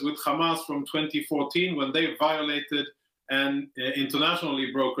experiences with Hamas from 2014 when they violated an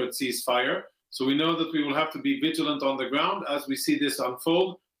internationally brokered ceasefire. So we know that we will have to be vigilant on the ground as we see this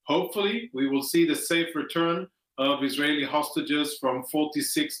unfold. hopefully, we will see the safe return of Israeli hostages from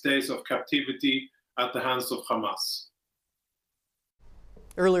 46 days of captivity at the hands of Hamas.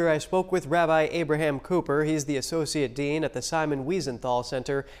 Earlier, I spoke with Rabbi Abraham Cooper. He's the Associate Dean at the Simon Wiesenthal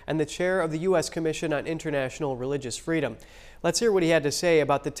Center and the Chair of the U.S. Commission on International Religious Freedom. Let's hear what he had to say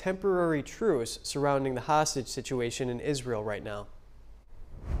about the temporary truce surrounding the hostage situation in Israel right now.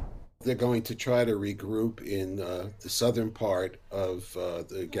 They're going to try to regroup in the southern part of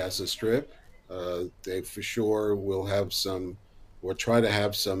the Gaza Strip. They for sure will have some, or try to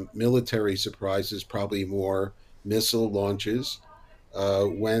have some military surprises, probably more missile launches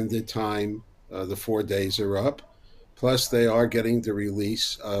when the 4 days are up. Plus, they are getting the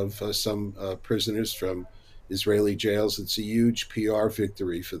release of some prisoners from Israeli jails. It's a huge PR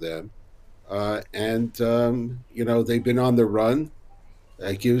victory for them. They've been on the run.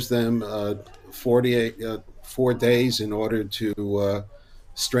 It gives them 4 days in order to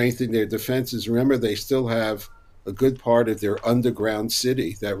strengthen their defenses. Remember, they still have a good part of their underground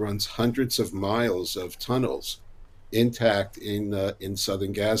city that runs hundreds of miles of tunnels intact in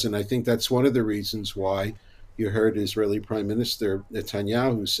southern Gaza. And I think that's one of the reasons why you heard Israeli Prime Minister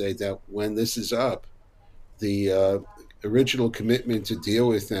Netanyahu say that when this is up, the original commitment to deal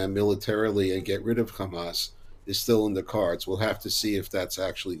with them militarily and get rid of Hamas is still in the cards. We'll have to see if that's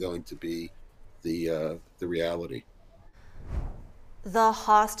actually going to be the reality. The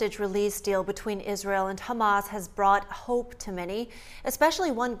hostage release deal between Israel and Hamas has brought hope to many,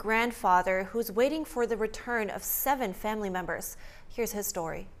 especially one grandfather who's waiting for the return of 7 family members. Here's his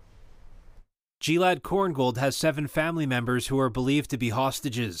story. Gilad Korngold has 7 family members who are believed to be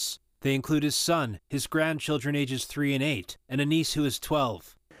hostages. They include his son, his grandchildren ages 3 and 8, and a niece who is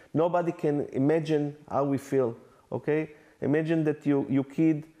 12. Nobody can imagine how we feel, okay? Imagine that your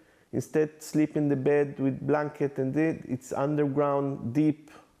kid instead sleep in the bed with blanket, and it's underground,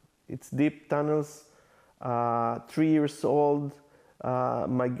 deep. It's deep tunnels. 3 years old.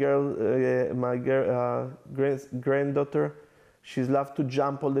 My granddaughter, she's loved to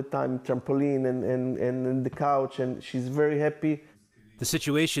jump all the time, trampoline and the couch, and she's very happy. The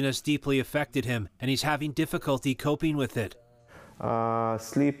situation has deeply affected him, and he's having difficulty coping with it.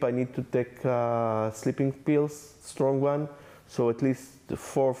 Sleep, I need to take sleeping pills, strong one, so at least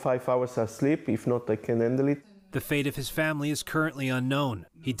 4 or 5 hours of sleep. If not, I can handle it. The fate of his family is currently unknown.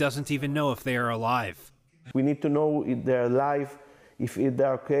 He doesn't even know if they are alive. We need to know if they're alive, if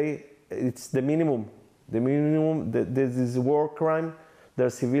they're okay. It's the minimum. The minimum, this is a war crime. They're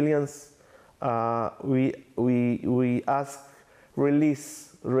civilians. We ask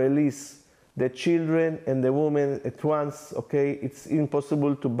release the children and the women at once, okay? It's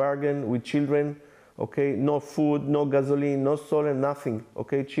impossible to bargain with children, okay? No food, no gasoline, no solar, nothing,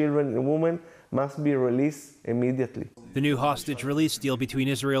 okay? Children and women must be released immediately. The new hostage release deal between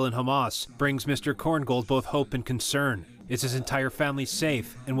Israel and Hamas brings Mr. Korngold both hope and concern. Is his entire family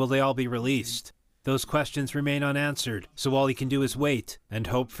safe, and will they all be released? Those questions remain unanswered, so all he can do is wait and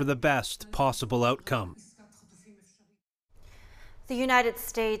hope for the best possible outcome. The United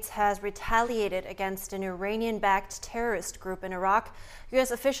States has retaliated against an Iranian-backed terrorist group in Iraq.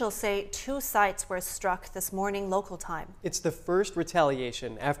 U.S. officials say 2 sites were struck this morning local time. It's the first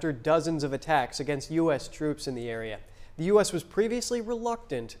retaliation after dozens of attacks against U.S. troops in the area. The U.S. was previously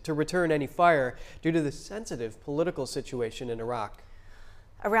reluctant to return any fire due to the sensitive political situation in Iraq.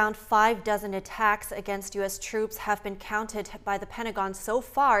 Around 6 attacks against U.S. troops have been counted by the Pentagon so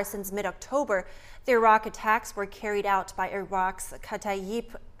far since mid-October. The Iraq attacks were carried out by Iraq's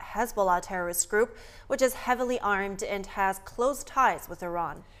Kataib Hezbollah terrorist group, which is heavily armed and has close ties with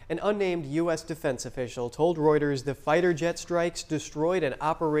Iran. An unnamed U.S. defense official told Reuters the fighter jet strikes destroyed an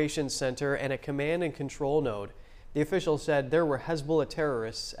operations center and a command and control node. The official said there were Hezbollah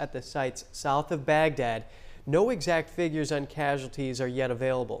terrorists at the sites south of Baghdad. No exact figures on casualties are yet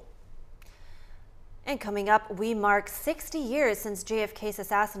available. And coming up, we mark 60 years since JFK's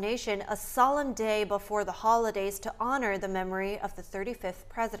assassination, a solemn day before the holidays to honor the memory of the 35th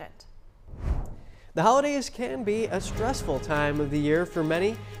president. The holidays can be a stressful time of the year for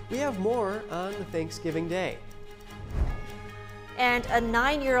many. We have more on Thanksgiving Day. And a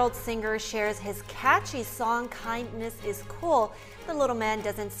 9-year-old singer shares his catchy song, "Kindness is Cool." The little man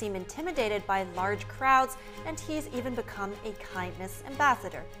doesn't seem intimidated by large crowds, and he's even become a kindness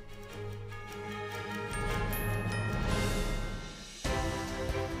ambassador.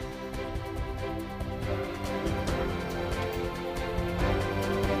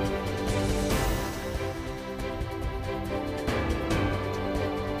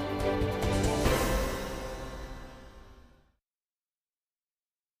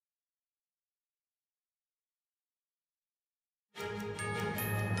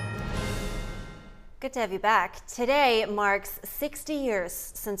 Good to have you back. Today marks 60 years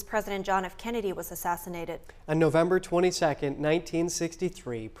since President John F. Kennedy was assassinated. On November 22nd,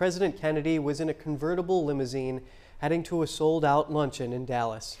 1963, President Kennedy was in a convertible limousine heading to a sold-out luncheon in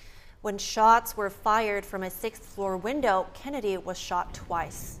Dallas. When shots were fired from a 6th-floor window, Kennedy was shot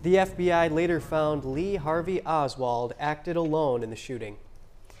twice. The FBI later found Lee Harvey Oswald acted alone in the shooting.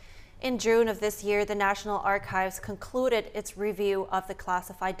 In June of this year, the National Archives concluded its review of the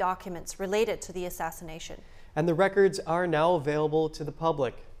classified documents related to the assassination. And the records are now available to the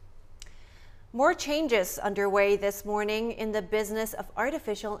public. More changes underway this morning in the business of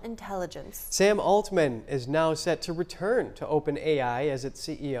artificial intelligence. Sam Altman is now set to return to OpenAI as its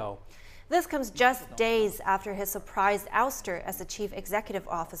CEO. This comes just days after his surprise ouster as the chief executive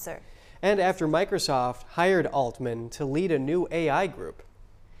officer. And after Microsoft hired Altman to lead a new AI group.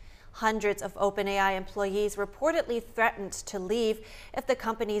 Hundreds of OpenAI employees reportedly threatened to leave if the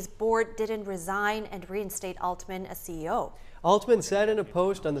company's board didn't resign and reinstate Altman as CEO. Altman said in a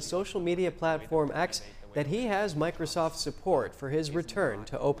post on the social media platform X that he has Microsoft's support for his return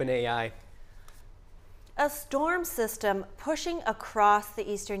to OpenAI. A storm system pushing across the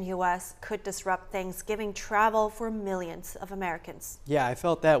eastern U.S. could disrupt Thanksgiving travel for millions of Americans. Yeah, I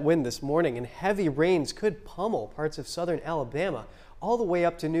felt that wind this morning, and heavy rains could pummel parts of southern Alabama all the way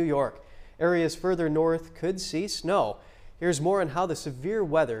up to New York. Areas further north could see snow. Here's more on how the severe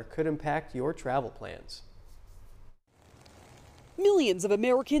weather could impact your travel plans. Millions of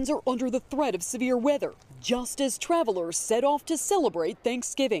Americans are under the threat of severe weather, just as travelers set off to celebrate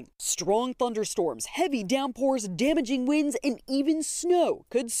Thanksgiving. Strong thunderstorms, heavy downpours, damaging winds, and even snow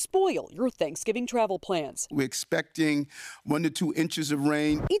could spoil your Thanksgiving travel plans. We're expecting 1 to 2 inches of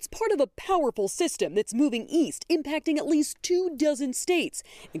rain. It's part of a powerful system that's moving east, impacting at least 24 states,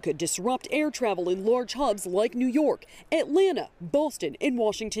 and could disrupt air travel in large hubs like New York, Atlanta, Boston, and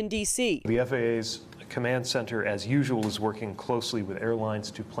Washington, D.C. The FAA's command center, as usual, is working closely with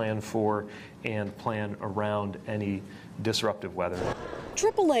airlines to plan for and plan around any disruptive weather.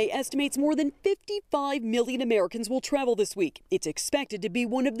 AAA estimates more than 55 million Americans will travel this week. It's expected to be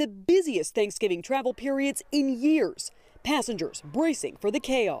one of the busiest Thanksgiving travel periods in years. Passengers bracing for the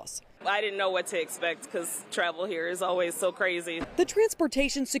chaos. I didn't know what to expect because travel here is always so crazy. The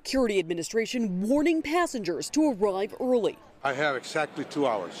Transportation Security Administration warning passengers to arrive early. I have exactly 2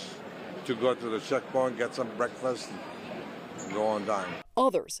 hours to go to the checkpoint, get some breakfast, and go on down.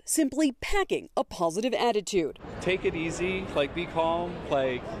 Others simply packing a positive attitude. Take it easy, be calm,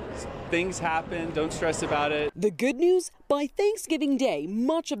 things happen, don't stress about it. The good news, by Thanksgiving Day,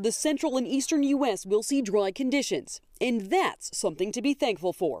 much of the central and eastern U.S. will see dry conditions, and that's something to be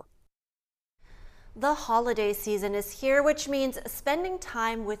thankful for. The holiday season is here, which means spending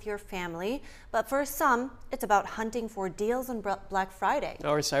time with your family. But for some, it's about hunting for deals on Black Friday.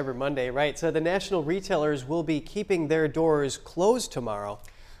 Or Cyber Monday, right. So the national retailers will be keeping their doors closed tomorrow.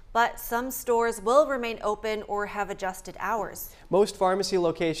 But some stores will remain open or have adjusted hours. Most pharmacy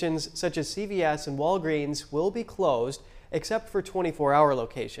locations, such as CVS and Walgreens, will be closed, except for 24-hour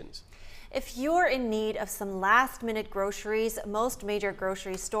locations. If you're in need of some last-minute groceries, most major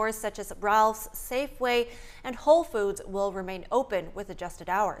grocery stores such as Ralph's, Safeway, and Whole Foods will remain open with adjusted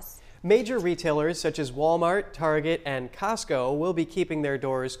hours. Major retailers such as Walmart, Target, and Costco will be keeping their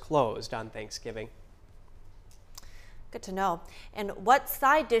doors closed on Thanksgiving. Good to know. And what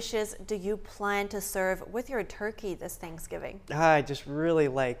side dishes do you plan to serve with your turkey this Thanksgiving? I just really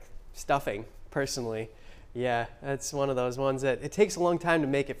like stuffing, personally. Yeah, that's one of those ones that it takes a long time to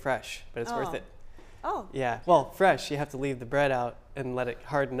make it fresh, but it's worth it. Oh. Yeah, well, fresh, you have to leave the bread out and let it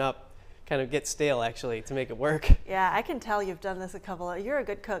harden up, kind of get stale actually to make it work. Yeah, I can tell you've done this you're a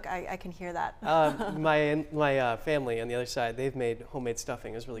good cook, I can hear that. My family on the other side, they've made homemade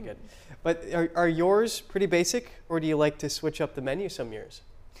stuffing, it's really good. But are yours pretty basic, or do you like to switch up the menu some years?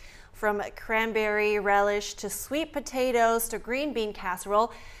 From cranberry relish to sweet potatoes to green bean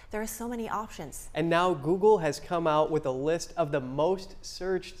casserole, there are so many options. And now Google has come out with a list of the most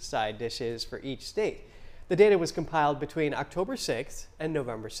searched side dishes for each state. The data was compiled between October 6th and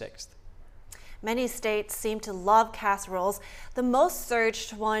November 6th. Many states seem to love casseroles. The most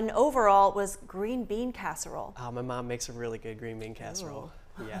searched one overall was green bean casserole. Oh, my mom makes a really good green bean casserole.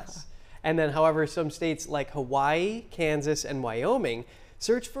 Yes. And then, however, some states like Hawaii, Kansas, and Wyoming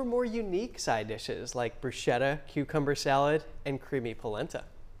search for more unique side dishes like bruschetta, cucumber salad, and creamy polenta.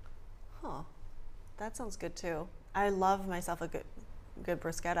 Huh. That sounds good too. I love myself a good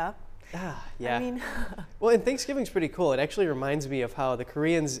bruschetta. Ah, yeah. I mean, well, and Thanksgiving's pretty cool. It actually reminds me of how the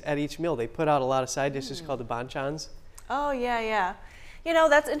Koreans at each meal, they put out a lot of side dishes called the banchans. Oh, yeah, yeah. You know,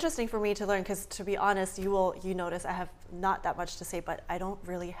 that's interesting for me to learn because, to be honest, you notice I have not that much to say, but I don't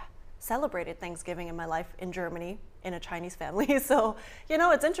really celebrated Thanksgiving in my life in Germany in a Chinese family. So, you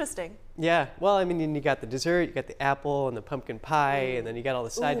know, it's interesting. Yeah, well, I mean, you got the dessert, you got the apple and the pumpkin pie, and then you got all the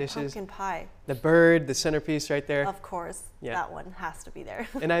side dishes. Pumpkin pie. The bird, the centerpiece right there. Of course, that one has to be there.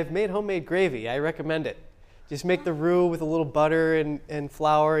 And I've made homemade gravy. I recommend it. Just make the roux with a little butter and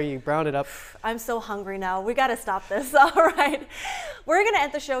flour. You brown it up. I'm so hungry now. We got to stop this. All right. We're going to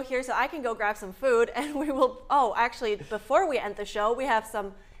end the show here so I can go grab some food. And we will, oh, actually, before we end the show, we have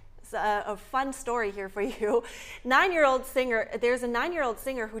a fun story here for you. There's a 9-year-old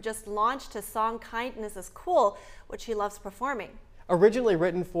singer who just launched his song Kindness is Cool, which he loves performing. Originally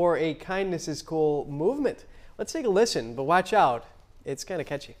written for a Kindness is Cool movement. Let's take a listen, but watch out. It's kind of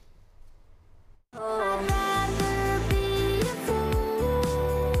catchy.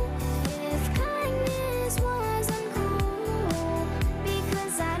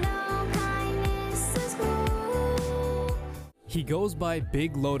 He goes by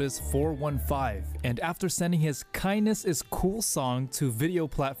Big Lotus 415, and after sending his Kindness is Cool song to video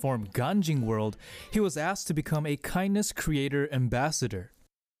platform Ganjing World, he was asked to become a kindness creator ambassador.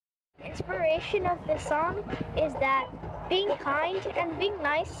 Inspiration of this song is that being kind and being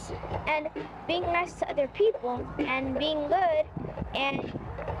nice to other people and being good, and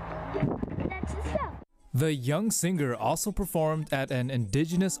that's the stuff. The young singer also performed at an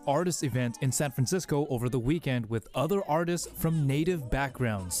indigenous artist event in San Francisco over the weekend with other artists from native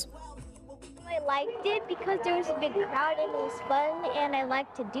backgrounds. I liked it because there was a big crowd and it was fun, and I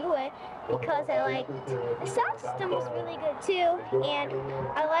liked to do it because I liked the sound system was really good too, and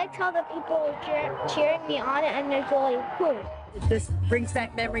I liked how the people were cheering me on it, and they're really cool. This brings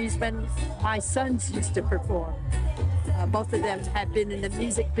back memories when my sons used to perform. Both of them have been in the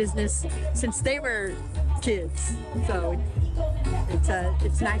music business since they were kids, so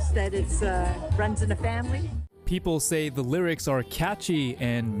it's nice that it runs in the family. People say the lyrics are catchy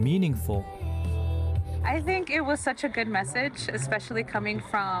and meaningful. I think it was such a good message, especially coming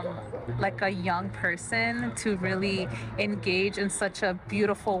from like a young person, to really engage in such a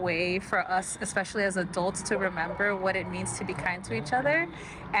beautiful way for us, especially as adults, to remember what it means to be kind to each other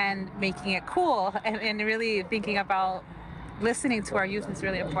and making it cool, and really thinking about listening to our youth is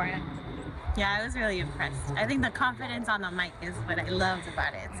really important. Yeah, I was really impressed. I think the confidence on the mic is what I loved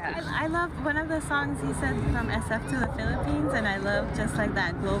about it. Yeah. I loved one of the songs he said from SF to the Philippines, and I love just like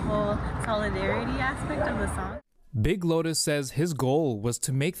that global solidarity aspect of the song. Big Lotus says his goal was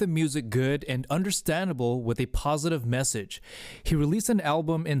to make the music good and understandable with a positive message. He released an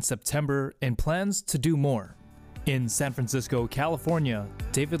album in September and plans to do more. In San Francisco, California,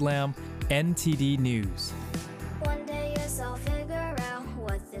 David Lamb, NTD News. One day yes, I'll figure out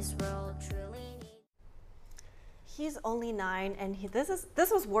what this world truly needs. He's only 9, and this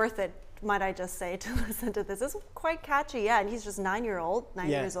was worth it, might I just say, to listen to this. This is quite catchy, yeah, and he's just 9 years old,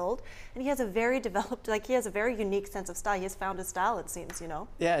 and he has a very developed, he has a very unique sense of style. He has found his style, it seems, you know?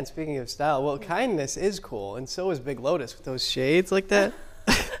 Yeah, and speaking of style, well, kindness is cool, and so is Big Lotus with those shades like that.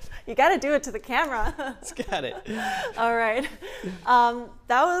 You got to do it to the camera. It's got it. All right.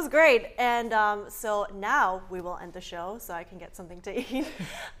 That was great. And so now we will end the show so I can get something to eat.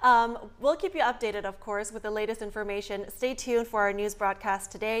 We'll keep you updated, of course, with the latest information. Stay tuned for our news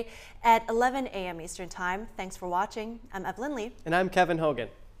broadcast today at 11 a.m. Eastern Time. Thanks for watching. I'm Evelyn Lee. And I'm Kevin Hogan.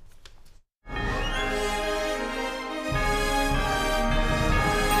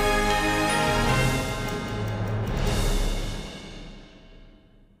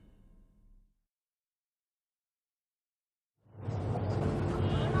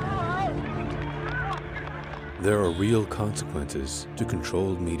 There are real consequences to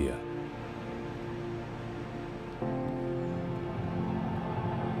controlled media.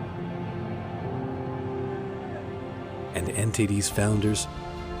 And NTD's founders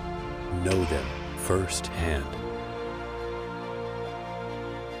know them firsthand.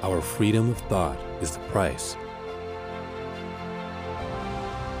 Our freedom of thought is the price.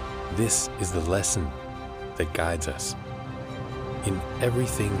 This is the lesson that guides us in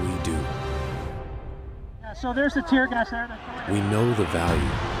everything we do. So there's the tear gas there. We know the value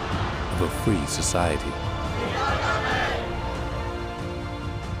of a free society.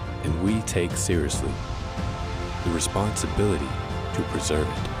 And we take seriously the responsibility to preserve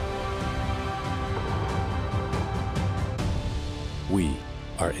it. We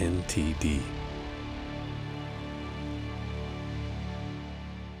are NTD.